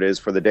 whoever it is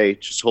for the day,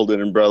 just hold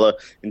an umbrella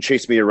and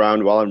chase me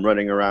around while I'm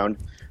running around.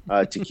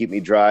 To keep me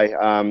dry.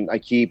 I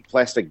keep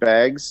plastic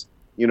bags,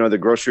 the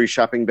grocery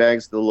shopping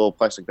bags, the little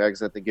plastic bags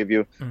that they give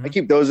you. I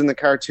keep those in the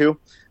car too.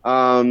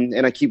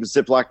 And I keep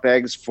Ziploc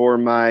bags for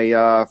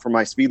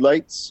my speed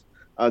lights.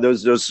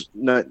 Those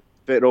not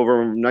fit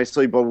over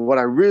nicely. But what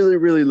I really,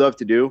 really love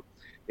to do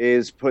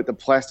is put the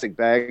plastic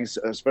bags,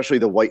 especially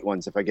the white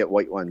ones, if I get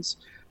white ones,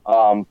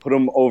 put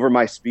them over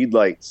my speed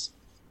lights.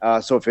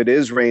 So if it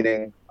is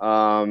raining,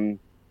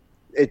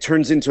 it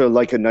turns into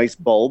like a nice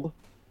bulb.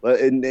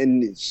 And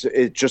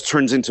it just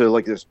turns into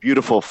like this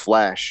beautiful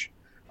flash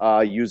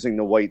using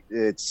the white.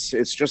 It's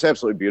just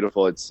absolutely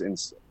beautiful. I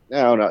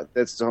don't know.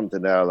 That's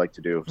something that I like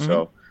to do.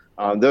 So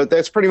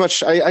that's pretty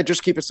much. I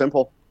just keep it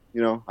simple.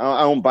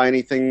 I won't buy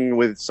anything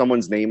with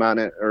someone's name on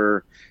it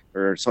or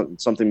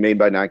something made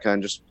by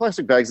Nikon. Just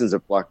plastic bags and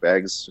Ziploc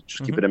bags.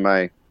 Just keep it in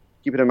my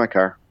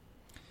car.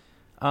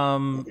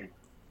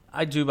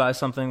 I do buy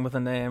something with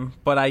a name,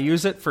 but I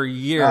use it for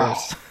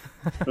years.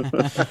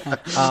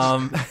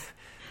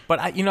 But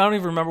I don't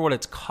even remember what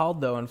it's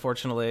called though.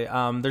 Unfortunately,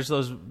 there's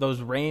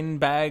those rain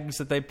bags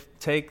that they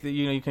take that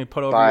you can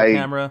put over your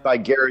camera. By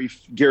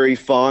Gary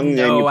Fung.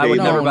 No, I would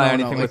never buy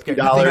anything with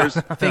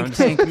 $50. Think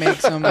Tank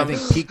makes them. I think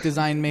Peak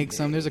Design makes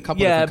them. There's a couple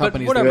different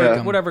companies.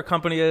 But whatever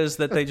company is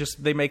that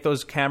they make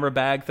those camera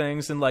bag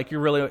things, and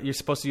you're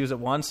supposed to use it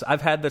once.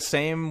 I've had the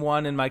same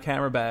one in my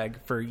camera bag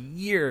for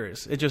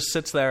years. It just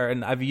sits there,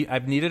 and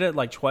I've needed it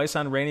like twice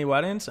on rainy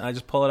weddings, and I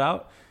just pull it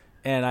out.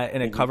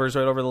 And it covers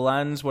right over the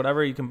lens.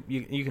 Whatever you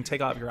can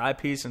take off your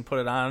eyepiece and put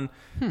it on,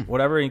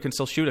 whatever. And you can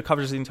still shoot. It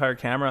covers the entire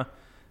camera,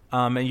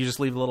 and you just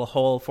leave a little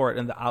hole for it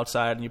in the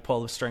outside, and you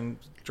pull the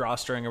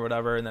drawstring or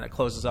whatever, and then it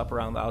closes up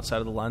around the outside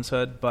of the lens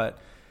hood. But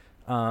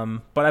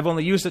I've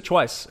only used it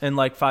twice in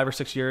like 5 or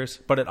 6 years.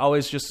 But it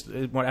always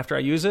after I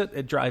use it,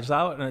 it dries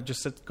out and it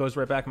just goes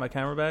right back in my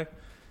camera bag.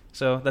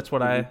 So that's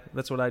what I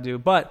do.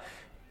 But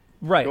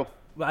right, cool.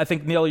 I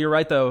think Neil, you're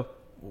right though.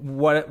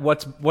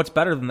 What's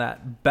better than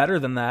that? Better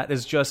than that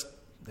is just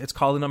it's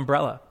called an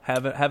umbrella.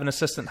 Have an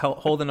assistant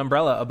hold an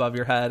umbrella above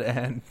your head,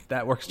 and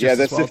that works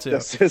just as well too.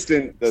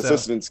 The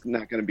assistant's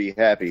not going to be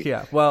happy.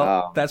 Yeah,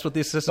 well, that's what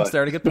the assistant's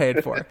there to get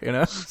paid for.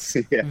 Yeah.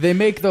 They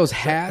make those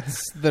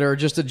hats that are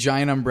just a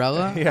giant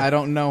umbrella. Yeah. I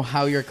don't know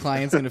how your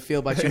client's going to feel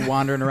about you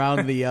wandering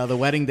around the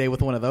wedding day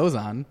with one of those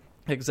on.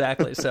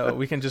 Exactly. So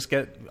we can just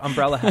get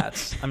umbrella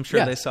hats. I'm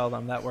sure they sell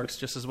them. That works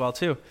just as well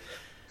too.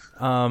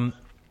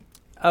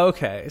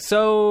 Okay,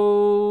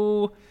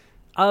 so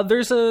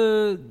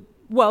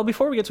Well,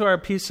 before we get to our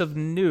piece of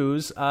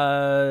news,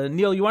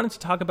 Neil, you wanted to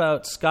talk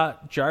about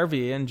Scott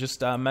Jarvie and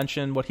just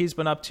mention what he's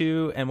been up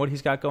to and what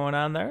he's got going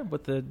on there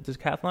with the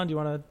decathlon. Do you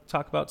want to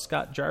talk about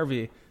Scott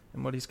Jarvie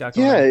and what he's got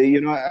going on?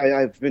 Yeah,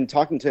 I've been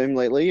talking to him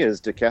lately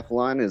as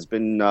decathlon has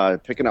been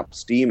picking up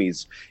steam.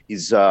 He's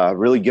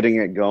really getting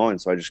it going.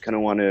 So I just kind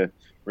of want to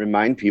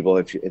remind people,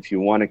 if you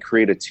want to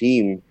create a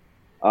team,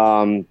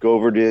 go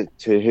over to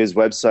his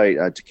website,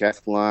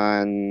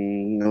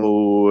 decathlon.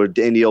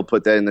 Andy will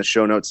put that in the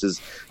show notes.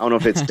 I don't know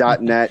if it's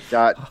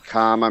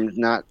 .net.com. I'm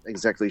not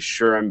exactly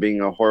sure. I'm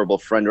being a horrible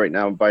friend right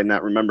now by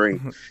not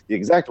remembering the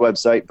exact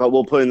website, but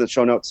we'll put it in the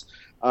show notes.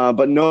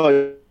 But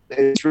no,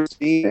 it's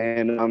really,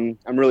 and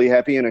I'm really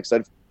happy and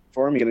excited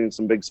for him getting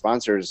some big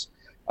sponsors.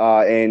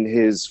 And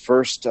his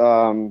first,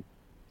 his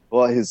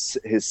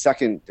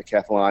second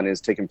decathlon is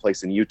taking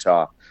place in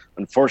Utah.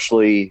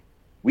 Unfortunately,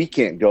 we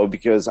can't go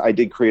because I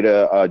did create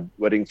a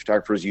Wedding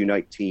Photographers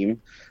Unite team,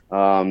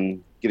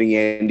 getting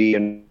Andy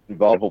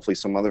involved, hopefully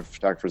some other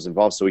photographers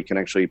involved, so we can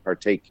actually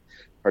partake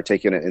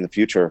in it in the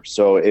future.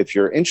 So if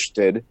you're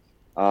interested,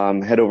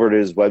 head over to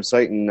his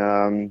website,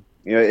 and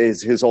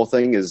his whole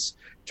thing is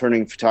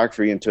turning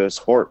photography into a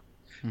sport.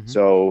 Mm-hmm.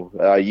 So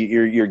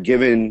you're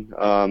given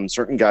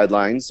certain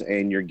guidelines,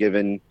 and you're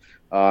given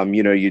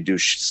you do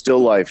still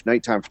life,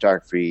 nighttime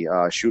photography,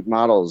 shoot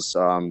models,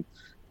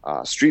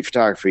 street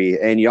photography,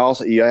 and you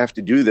have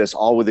to do this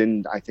all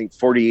within, I think,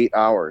 48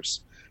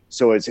 hours.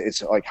 So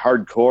it's like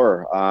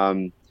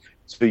hardcore.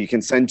 So you can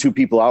send 2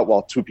 people out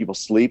while 2 people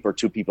sleep or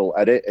 2 people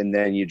edit, and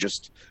then you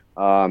just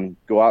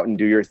go out and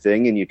do your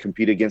thing, and you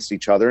compete against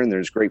each other, and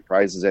there's great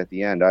prizes at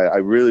the end. I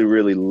really,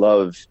 really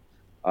love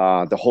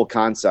the whole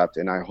concept,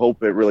 and I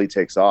hope it really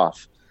takes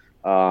off.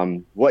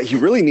 What he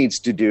really needs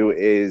to do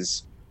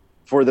is,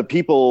 for the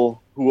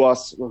people who are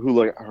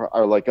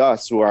like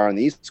us, who are on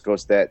the East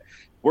Coast that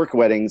work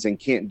weddings and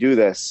can't do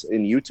this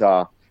in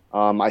Utah,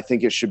 I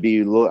think it should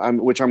be,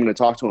 which I'm going to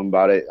talk to him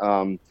about it,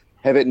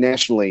 have it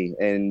nationally.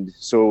 And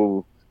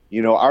so,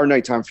 our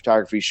nighttime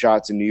photography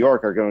shots in New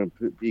York are going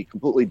to be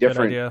completely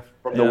different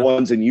from the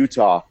ones in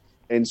Utah.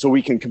 And so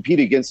we can compete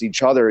against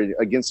each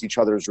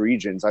other's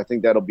regions. I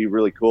think that'll be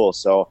really cool.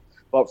 So,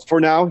 but for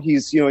now,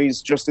 he's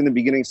just in the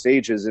beginning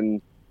stages,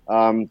 and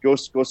go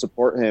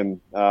support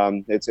him.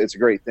 It's a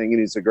great thing, and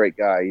he's a great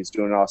guy. He's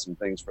doing awesome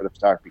things for the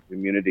photography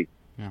community.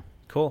 Yeah.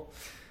 Cool.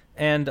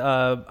 And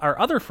our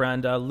other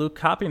friend, Luke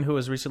Coppian, who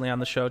was recently on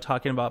the show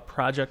talking about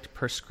Project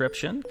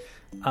Prescription,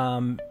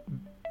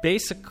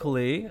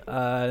 basically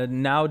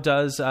now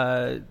does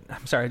I'm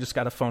sorry, I just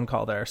got a phone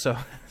call there. So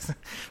when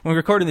we're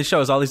recording these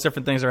shows, all these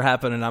different things are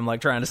happening, and I'm like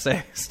trying to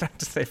stay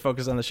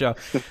focused on the show.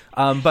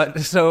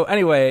 But so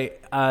anyway,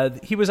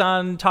 he was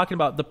on talking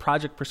about the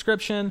Project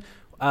Prescription.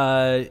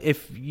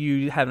 If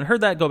you haven't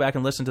heard that, go back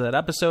and listen to that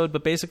episode.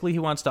 But basically, he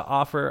wants to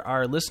offer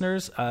our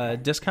listeners a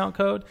discount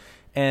code,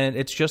 and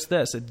it's just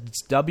this.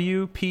 It's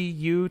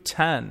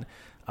WPU10.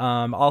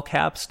 All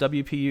caps,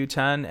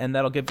 WPU10, and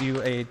that'll give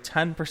you a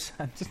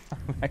 10%. Oh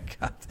my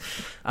God.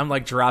 I'm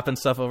like dropping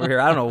stuff over here.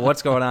 I don't know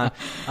what's going on.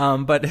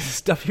 But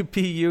it's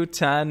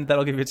WPU10.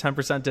 That'll give you a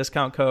 10%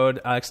 discount code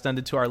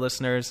extended to our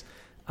listeners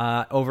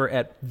over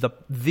at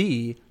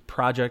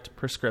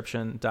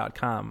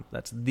theprojectprescription.com.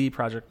 That's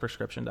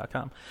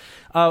theprojectprescription.com.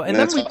 And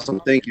that's awesome.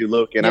 Thank you,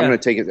 Luke. And I'm going to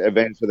take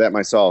advantage of that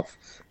myself.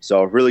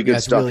 So really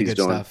good stuff he's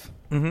doing. Stuff.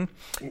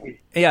 Mm-hmm.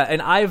 Yeah,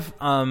 and I've,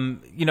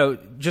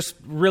 just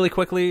really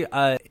quickly,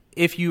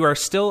 if you are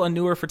still a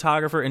newer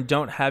photographer and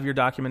don't have your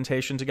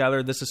documentation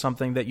together, this is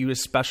something that you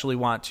especially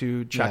want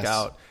to check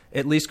out.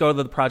 At least go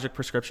to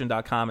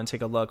theprojectprescription.com and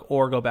take a look,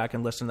 or go back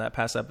and listen to that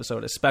past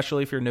episode,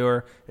 especially if you're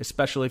newer,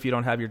 especially if you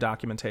don't have your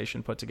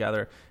documentation put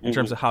together in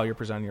terms of how you're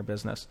presenting your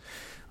business.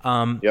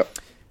 Yep.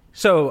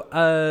 So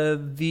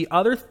the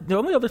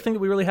only other thing that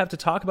we really have to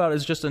talk about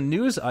is just a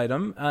news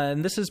item,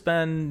 and this has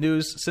been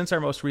news since our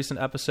most recent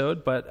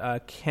episode,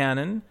 but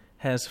Canon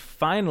has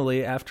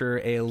finally, after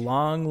a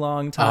long,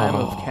 long time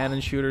of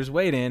Canon shooters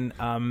waiting,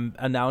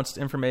 announced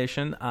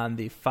information on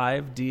the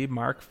 5D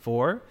Mark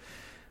IV.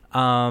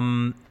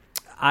 My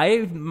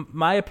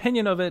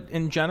opinion of it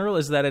in general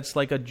is that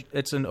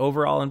it's an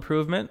overall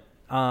improvement,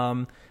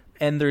 and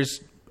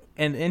there's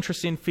an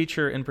interesting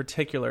feature in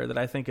particular that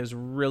I think is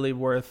really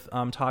worth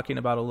talking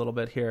about a little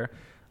bit here.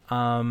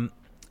 And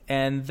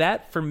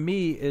that, for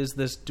me, is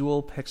this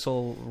dual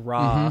pixel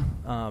RAW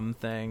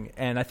thing.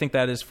 And I think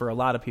that is for a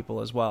lot of people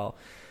as well.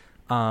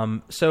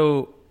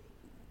 So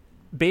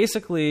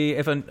basically,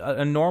 if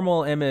a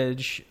normal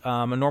image,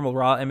 a normal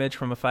RAW image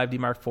from a 5D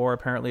Mark IV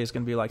apparently is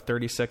going to be like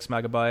 36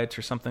 megabytes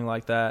or something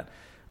like that.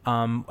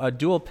 A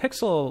dual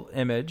pixel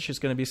image is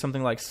going to be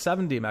something like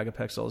 70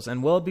 megapixels.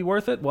 And will it be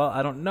worth it? Well,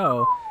 I don't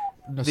know.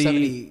 No,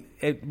 70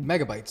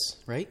 megabytes,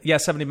 right? Yeah,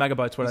 70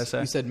 megabytes, what I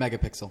say? You said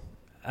megapixel.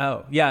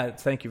 Oh, yeah,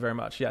 thank you very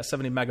much. Yeah,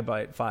 70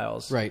 megabyte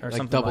files. Right, or like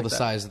something double like the that.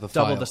 size of the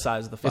file. Double the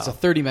size of the file. It's a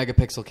 30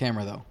 megapixel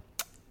camera, though.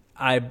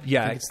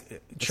 It's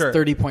sure.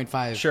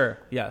 30.5. Sure.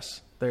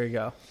 Yes. There you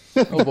go.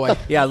 Oh boy.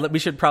 Yeah, we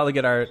should probably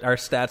get our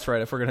stats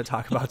right if we're going to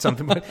talk about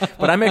something.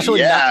 But I'm actually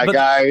Yeah, not. But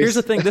guys. here's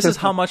the thing: this is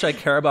how much I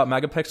care about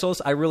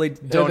megapixels. I really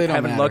they don't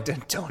haven't matter. looked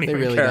and don't They even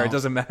really care. don't. It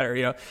doesn't matter,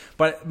 you know.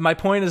 But my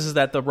point is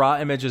that the raw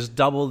image is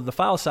double the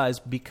file size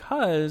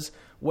because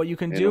what you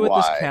can do And with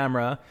this why?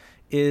 camera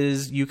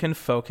is you can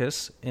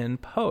focus in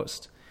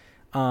post.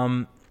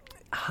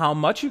 How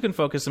much you can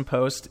focus in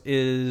post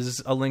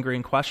is a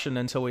lingering question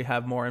until we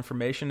have more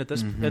information at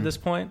this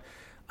point.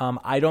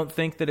 I don't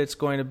think that it's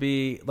going to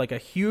be like a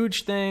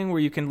huge thing where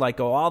you can like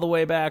go all the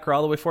way back or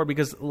all the way forward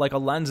because like a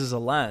lens is a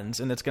lens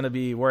and it's going to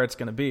be where it's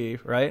going to be,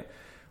 right?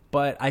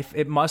 But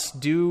it must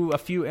do a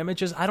few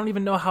images. I don't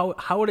even know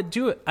how would it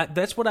do it.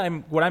 That's what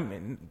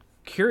I'm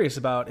curious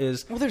about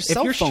is Well, there's if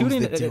cell you're phones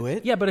shooting that do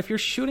it. Yeah, but if you're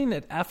shooting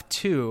at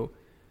f2,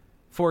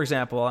 for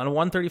example, on a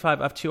 135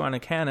 f2 on a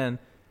Canon,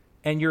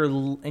 and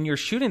you're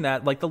shooting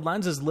that like the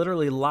lens is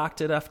literally locked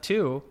at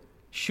f2.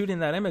 Shooting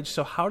that image,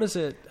 so how does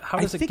it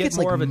I think get it's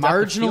more like of a depth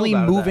of field marginally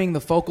out of moving that?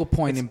 the focal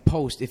point in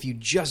post. If you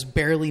just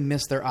barely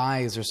miss their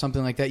eyes or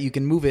something like that, you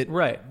can move it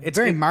Right. It's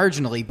very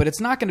marginally, but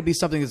it's not going to be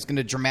something that's going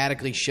to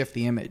dramatically shift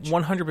the image.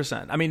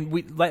 100%. I mean,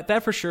 we like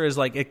that for sure is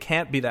like it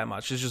can't be that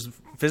much. It's just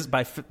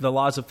the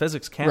laws of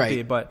physics can't Right.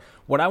 be. But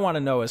what I want to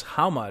know is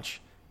how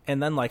much,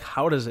 and then like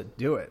how does it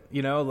do it?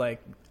 You know,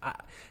 like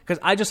because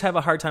I just have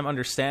a hard time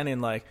understanding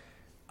like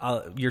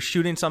you're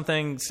shooting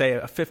something, say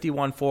a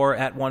 51.4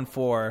 at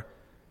 1.4.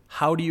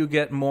 How do you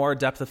get more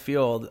depth of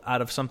field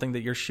out of something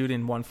that you're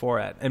shooting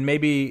 1.4 at? And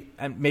maybe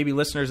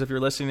listeners, if you're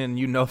listening and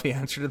you know the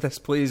answer to this,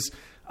 please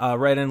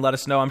write in and let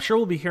us know. I'm sure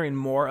we'll be hearing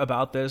more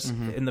about this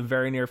in the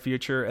very near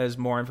future as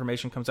more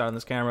information comes out on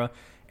this camera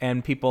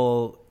and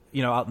people,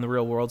 you know, out in the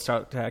real world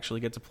start to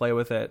actually get to play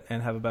with it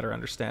and have a better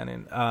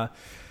understanding.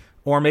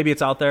 Or maybe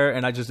it's out there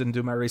and I just didn't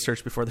do my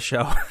research before the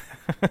show.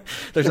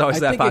 There's always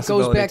that I think it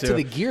possibility goes back too. to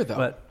the gear, though.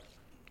 But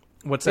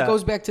what's It that?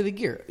 goes back to the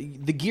gear.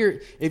 The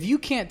gear. If you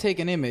can't take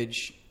an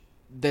image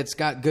that's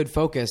got good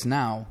focus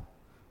now,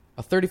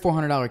 a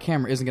 $3,400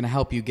 camera isn't going to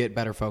help you get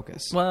better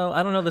focus. Well,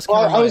 I don't know this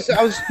Well, camera I might.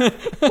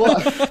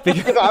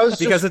 was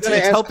because just it's gonna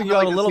ask helping you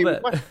out a like little same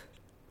bit. question.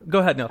 Go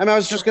ahead, Neil. I mean, I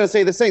was just going to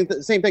say the same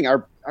thing.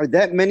 Are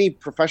that many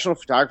professional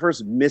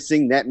photographers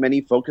missing that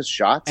many focus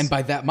shots? And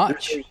by that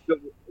much.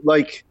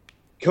 Like,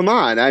 come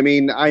on. I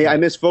mean, I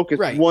miss focus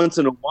Right. once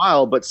in a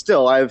while, but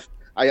still, I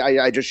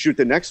just shoot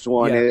the next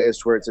one Yeah.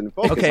 as where it's in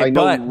focus. Okay, I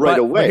know but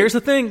away. here's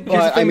the thing.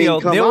 But, I mean,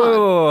 Neil. come Neil, on. wait,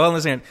 hold on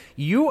a second.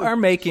 You are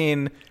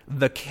making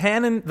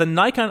the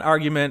Nikon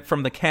argument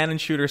from the Canon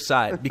shooter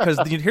side because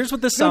here's what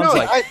this sounds no,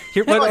 like. I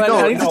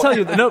need to no. tell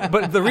you. No,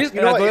 but the reason.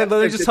 You know what, let me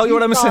if just the tell you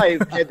what I'm saying.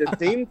 T5 had the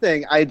same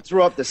thing. I'd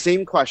throw up the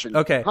same question.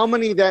 Okay. How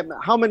many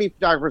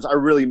photographers are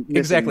really missing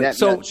Exactly. that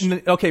So much?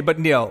 okay, but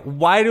Neil,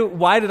 why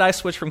did I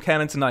switch from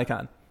Canon to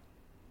Nikon?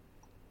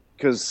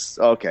 Because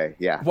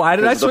yeah. Why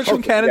did I Because of the switch from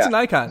focus, Canon yeah. to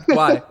Nikon?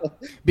 Why?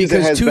 It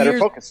Because has 2 better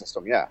years. focus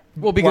system. Yeah.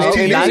 Well, because Well, 2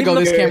 and years not ago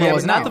even this the- camera yeah,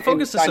 was but not not. the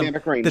focus system.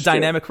 Dynamic range, the too.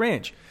 dynamic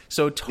range.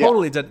 So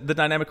totally the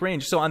dynamic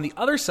range. So on the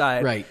other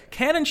side, Right.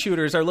 Canon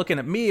shooters are looking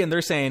at me and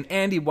they're saying,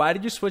 "Andy, why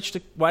did you switch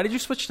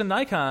to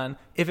Nikon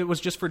if it was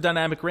just for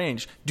dynamic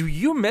range? Do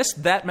you miss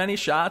that many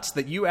shots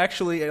that you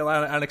actually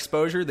on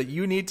exposure that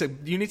you need to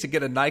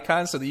get a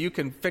Nikon so that you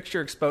can fix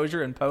your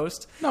exposure and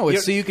post? No,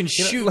 it's so you can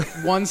shoot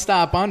one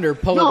stop under,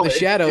 pull up the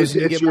shadows,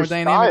 and you get your more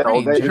dynamic style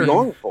range. that you're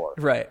going for.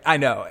 Right, I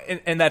know,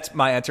 and that's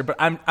my answer. But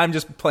I'm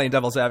just playing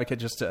devil's advocate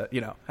just to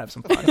have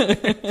some fun.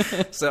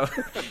 So,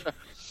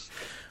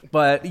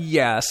 but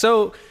yeah,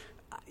 so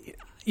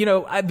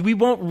we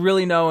won't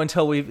really know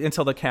until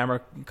the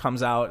camera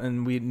comes out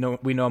and we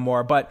know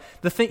more. But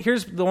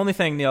here's the only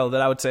thing, Neil,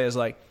 that I would say is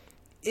like,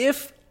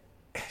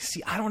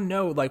 I don't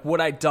know, like,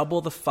 would I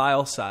double the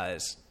file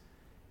size?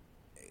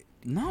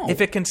 No. If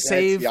it can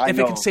save, I if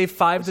it know. can save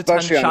 5 to 10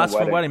 Especially on a shots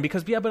from a wedding. wedding,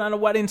 because but on a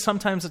wedding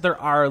sometimes there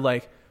are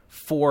like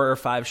 4 or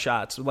 5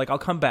 shots. Like I'll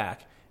come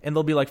back and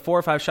there'll be like 4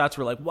 or 5 shots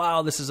where like,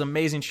 wow, this is an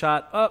amazing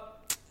shot.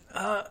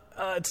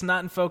 It's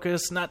not in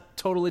focus, not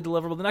totally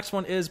deliverable. The next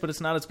one is, but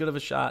it's not as good of a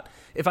shot.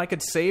 If I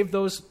could save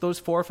those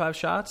 4 or 5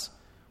 shots,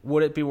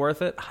 would it be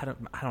worth it? I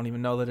don't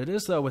even know that it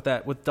is though.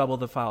 With double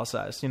the file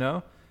size,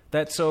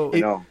 that's so.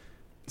 No.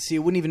 See, it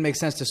wouldn't even make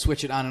sense to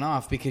switch it on and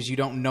off because you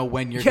don't know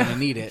when you're going to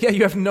need it. Yeah,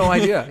 you have no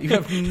idea. You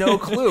have no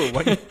clue.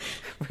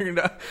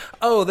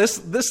 This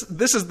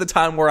is the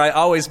time where I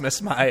always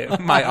miss my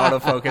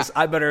autofocus.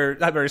 I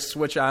better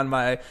switch on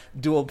my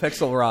dual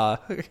pixel RAW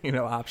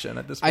option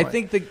at this point. I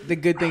think the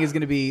good thing is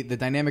going to be the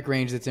dynamic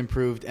range that's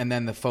improved and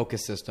then the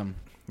focus system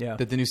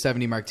that the new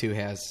 70 Mark II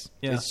has.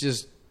 Yeah. It's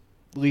just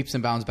leaps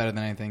and bounds better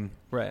than anything.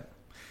 Right.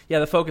 Yeah,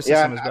 the focus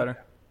system is better.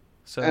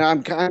 So And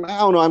I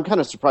don't know. I'm kind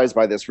of surprised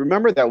by this.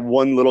 Remember that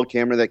one little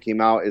camera that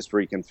came out is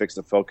where you can fix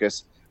the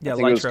focus. Yeah, I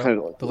think it was Lytro. kind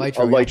of The a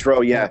Lytro,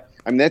 Lytro. Yeah.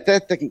 I mean that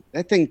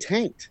thing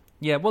tanked.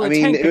 yeah, well, I it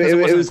mean, tanked because it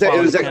wasn't a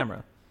quality a-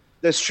 camera.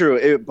 That's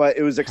true. But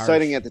it was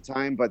exciting at the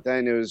time. But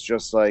then it was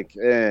just like,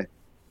 Right.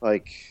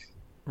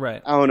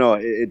 I don't know.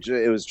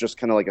 It was just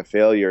kind of like a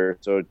failure.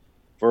 So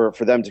for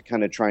them to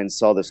kind of try and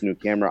sell this new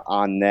camera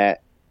on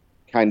that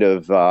kind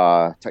of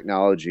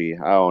technology.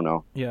 I don't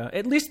know. Yeah,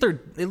 at least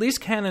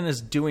Canon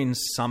is doing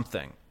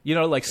something. You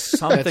know, like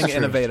something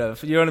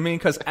innovative. You know what I mean?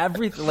 Because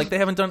they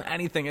haven't done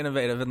anything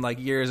innovative in like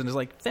years, and it's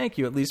like, thank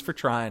you at least for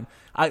trying.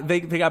 They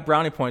got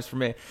brownie points for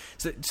me.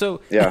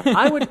 So Yeah.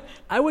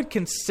 I would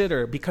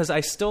consider, because I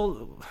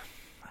still,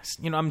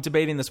 I'm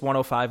debating this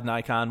 105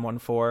 Nikon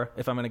 1.4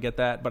 if I'm going to get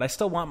that, but I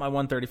still want my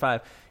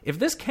 135. If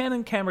this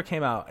Canon camera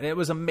came out and it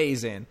was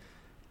amazing,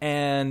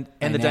 and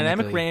the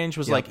dynamic range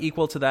was like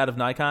equal to that of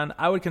Nikon,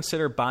 I would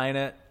consider buying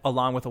it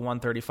along with a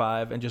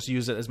 135 and just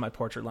use it as my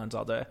portrait lens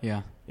all day.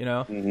 Yeah. You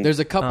know? There's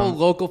a couple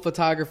local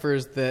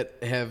photographers that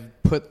have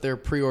put their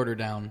pre-order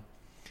down.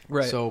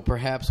 Right. So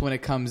perhaps when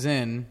it comes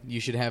in, you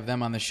should have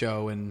them on the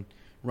show and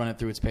run it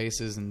through its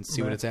paces and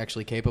see what it's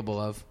actually capable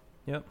of.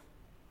 Yep.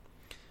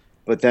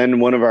 But then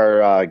one of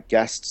our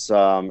guests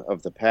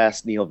of the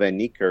past, Neil Van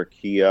Niekerk,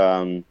 he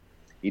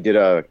did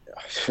a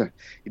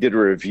he did a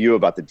review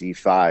about the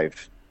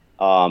D5.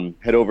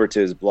 Head over to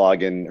his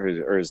blog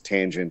or his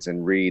tangents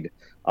and read.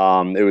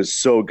 It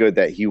was so good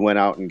that he went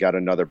out and got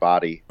another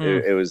body.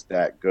 It was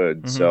that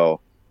good. So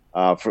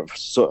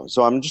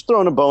I'm just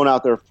throwing a bone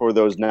out there for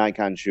those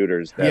Nikon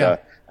shooters.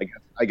 That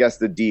I guess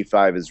the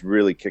D5 is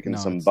really kicking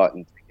some butt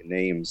and taking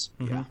names.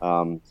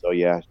 So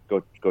yeah,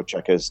 go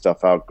check his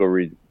stuff out. Go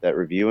read that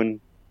review and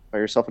buy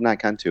yourself a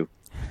Nikon too.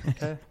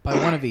 Okay. Buy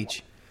one of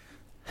each.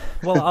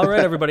 Well, all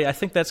right, everybody. I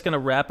think that's going to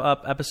wrap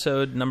up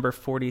episode number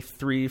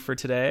 43 for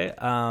today.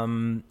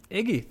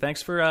 Iggy,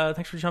 thanks for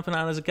jumping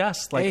on as a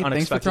guest. Like, thanks for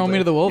unexpectedly. throwing me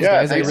to the wolves, Yeah,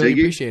 guys. I thanks, really Iggy.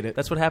 appreciate it.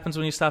 That's what happens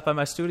when you stop by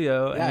my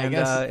studio, Yeah, I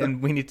guess.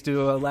 and we need to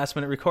do a last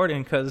minute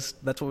recording because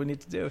that's what we need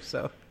to do.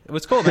 So it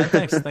was cool, man.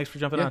 Thanks for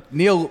jumping on.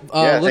 Neil,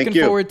 thank looking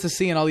you. forward to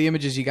seeing all the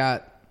images you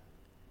got.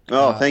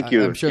 Oh, thank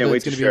you. I'm sure Can't that wait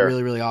it's going to to be share.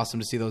 really, really awesome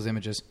to see those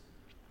images.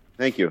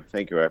 Thank you. I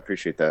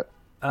appreciate that.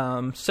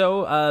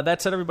 So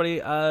that said, everybody,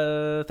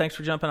 thanks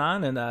for jumping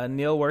on. And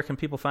Neil, where can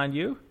people find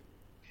you?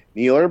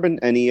 Neil Urban,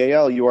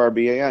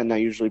 NEALURBAN. I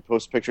usually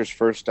post pictures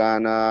first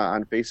on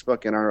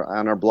Facebook and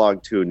on our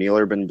blog too,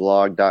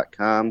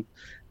 neilurbanblog.com.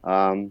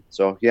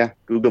 So yeah,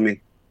 Google me.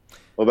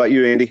 What about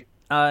you, Andy?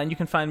 And you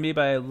can find me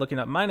by looking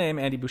up my name,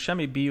 Andy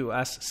Buscemi,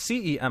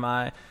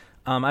 Buscemi.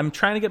 I'm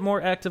trying to get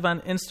more active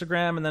on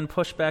Instagram and then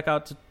push back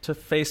out to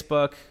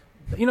Facebook.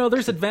 You know,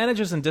 there's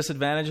advantages and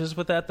disadvantages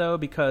with that, though,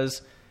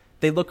 because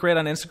they look great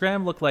on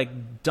Instagram, look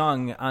like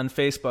dung on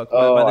Facebook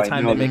by the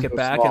time they make it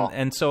back.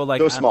 And so, like,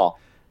 small.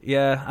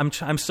 Yeah,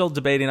 I'm still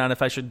debating on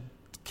if I should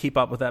keep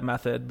up with that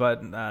method,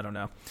 but I don't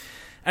know.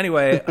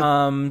 Anyway,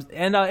 and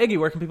Iggy,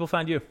 where can people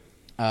find you?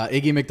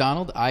 Iggy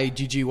McDonald,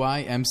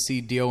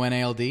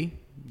 IGGYMCDONALD.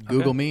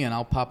 Google me, and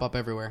I'll pop up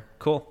everywhere.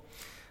 Cool.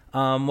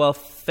 Well,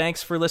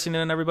 thanks for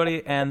listening,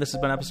 everybody. And this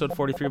has been episode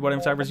 43 of Wedding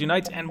Photographers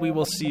Unite, and we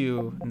will see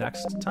you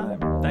next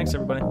time. Thanks,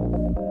 everybody.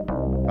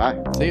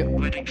 Bye. See ya.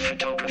 Wedding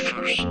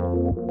photographers.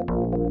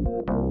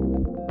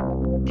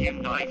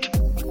 Unite.